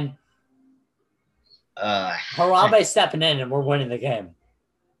 69. Harambe stepping in and we're winning the game.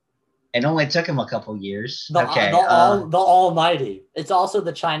 It only took him a couple years. The Almighty. It's also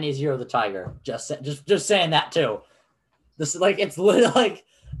the Chinese Year of the Tiger. Just saying that too. This is like it's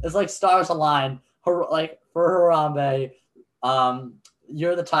like stars align. Like for Harambe.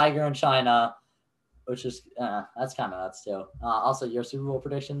 You're the Tiger in China, which is that's kind of nuts too. Also, your Super Bowl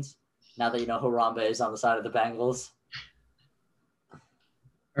predictions. Now that you know Harambe is on the side of the Bengals.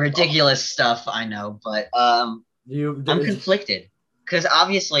 Ridiculous stuff, I know, but I'm conflicted because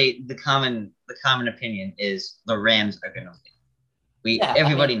obviously the common opinion is the Rams are going to win.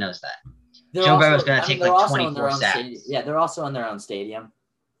 Everybody knows that. They're Joe also, Burrow's going to I mean, take they're like also in their 24 own sacks. stadium. Yeah, they're also in their own stadium.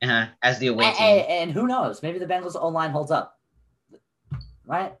 As the away team. And who knows? Maybe the Bengals O-line holds up.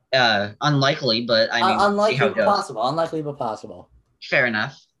 Right? Unlikely, but I mean, unlikely see how it goes. possible. Unlikely but possible. Fair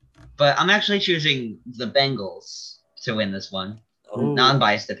enough. But I'm actually choosing the Bengals to win this one. Ooh.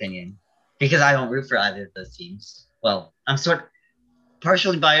 Non-biased opinion. Because I don't root for either of those teams. Well, I'm sort of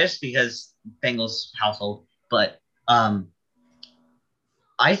partially biased because Bengals household, but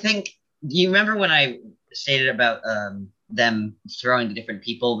I think you remember when I stated about them throwing to different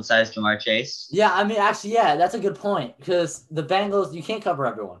people besides Jamar Chase? Yeah, I mean, actually, yeah, that's a good point because the Bengals, you can't cover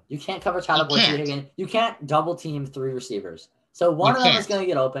everyone. You can't cover Tyler Boyd, Higgins. You can't double team 3 receivers. So one of them is going to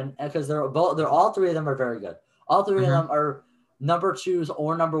get open because they're all 3 of them are very good. All 3 of them are number 2s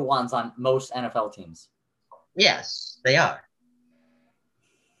or number 1s on most NFL teams. Yes, they are.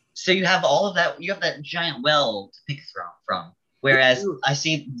 So you have all of that. You have that giant well to pick from. Whereas I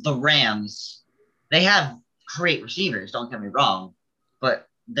see the Rams, they have great receivers. Don't get me wrong, but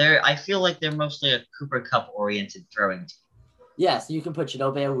I feel like they're mostly a Cooper Kupp oriented throwing team. Yeah, so you can put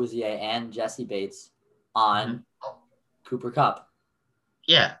Chidobe Awuzie and Jesse Bates on Cooper Kupp.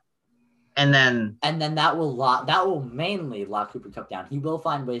 Yeah, and then that will mainly lock Cooper Kupp down. He will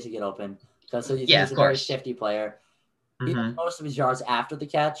find ways to get open because he's a very shifty player. He does most of his yards after the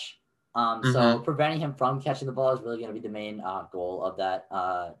catch. So preventing him from catching the ball is really going to be the main goal of that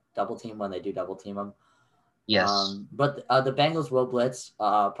double team when they do double team him. Yes. But the Bengals will blitz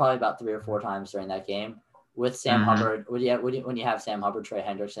probably about 3 or 4 times during that game with Sam Hubbard. When you have Sam Hubbard, Trey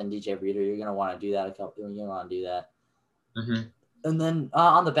Hendrickson, DJ Reader, you're going to want to do that. You're going to want to do that. And then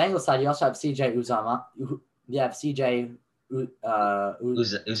on the Bengals side, you also have CJ Uzama. You have CJ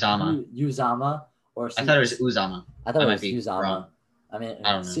Uzama. I thought it was Uzama. I thought it was Uzama. Wrong. I mean,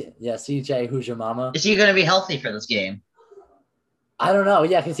 I don't know. CJ Hujamama. Is he going to be healthy for this game? I don't know.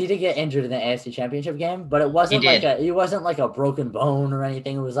 Yeah, because he did get injured in the AFC Championship game, but it wasn't like a broken bone or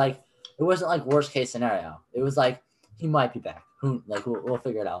anything. It wasn't like worst case scenario. It was like he might be back. We'll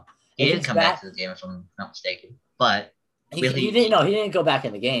figure it out. He didn't come back to the game if I'm not mistaken, but he didn't go back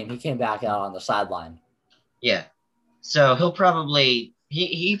in the game. He came back out on the sideline. Yeah, so he'll probably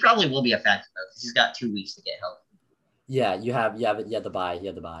he probably will be a factor though because he's got 2 weeks to get healthy. Yeah, you have the bye. You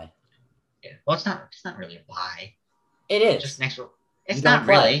have the bye. Yeah. Well, it's not really a bye. It is. Just next week. It's not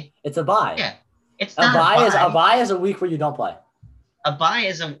really. It's a bye. Yeah. It's not a bye is a week where you don't play. A bye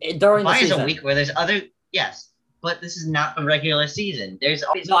is a week where there's other but this is not the regular season. There's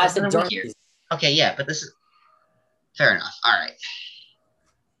always I said during the season. Okay, yeah, but this is fair enough. All right.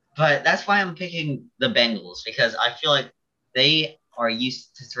 But that's why I'm picking the Bengals because I feel like they are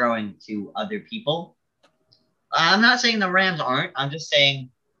used to throwing to other people. I'm not saying the Rams aren't. I'm just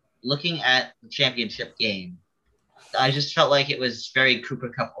saying, looking at the championship game, I just felt like it was very Cooper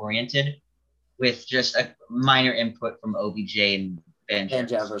Kupp oriented, with just a minor input from OBJ and Van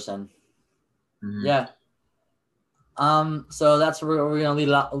Jefferson. Yeah. So that's where we're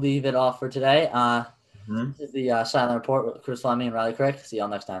gonna leave it off for today. This is the Sideline Report with Chris Fleming and Riley Crick. See y'all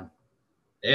next time.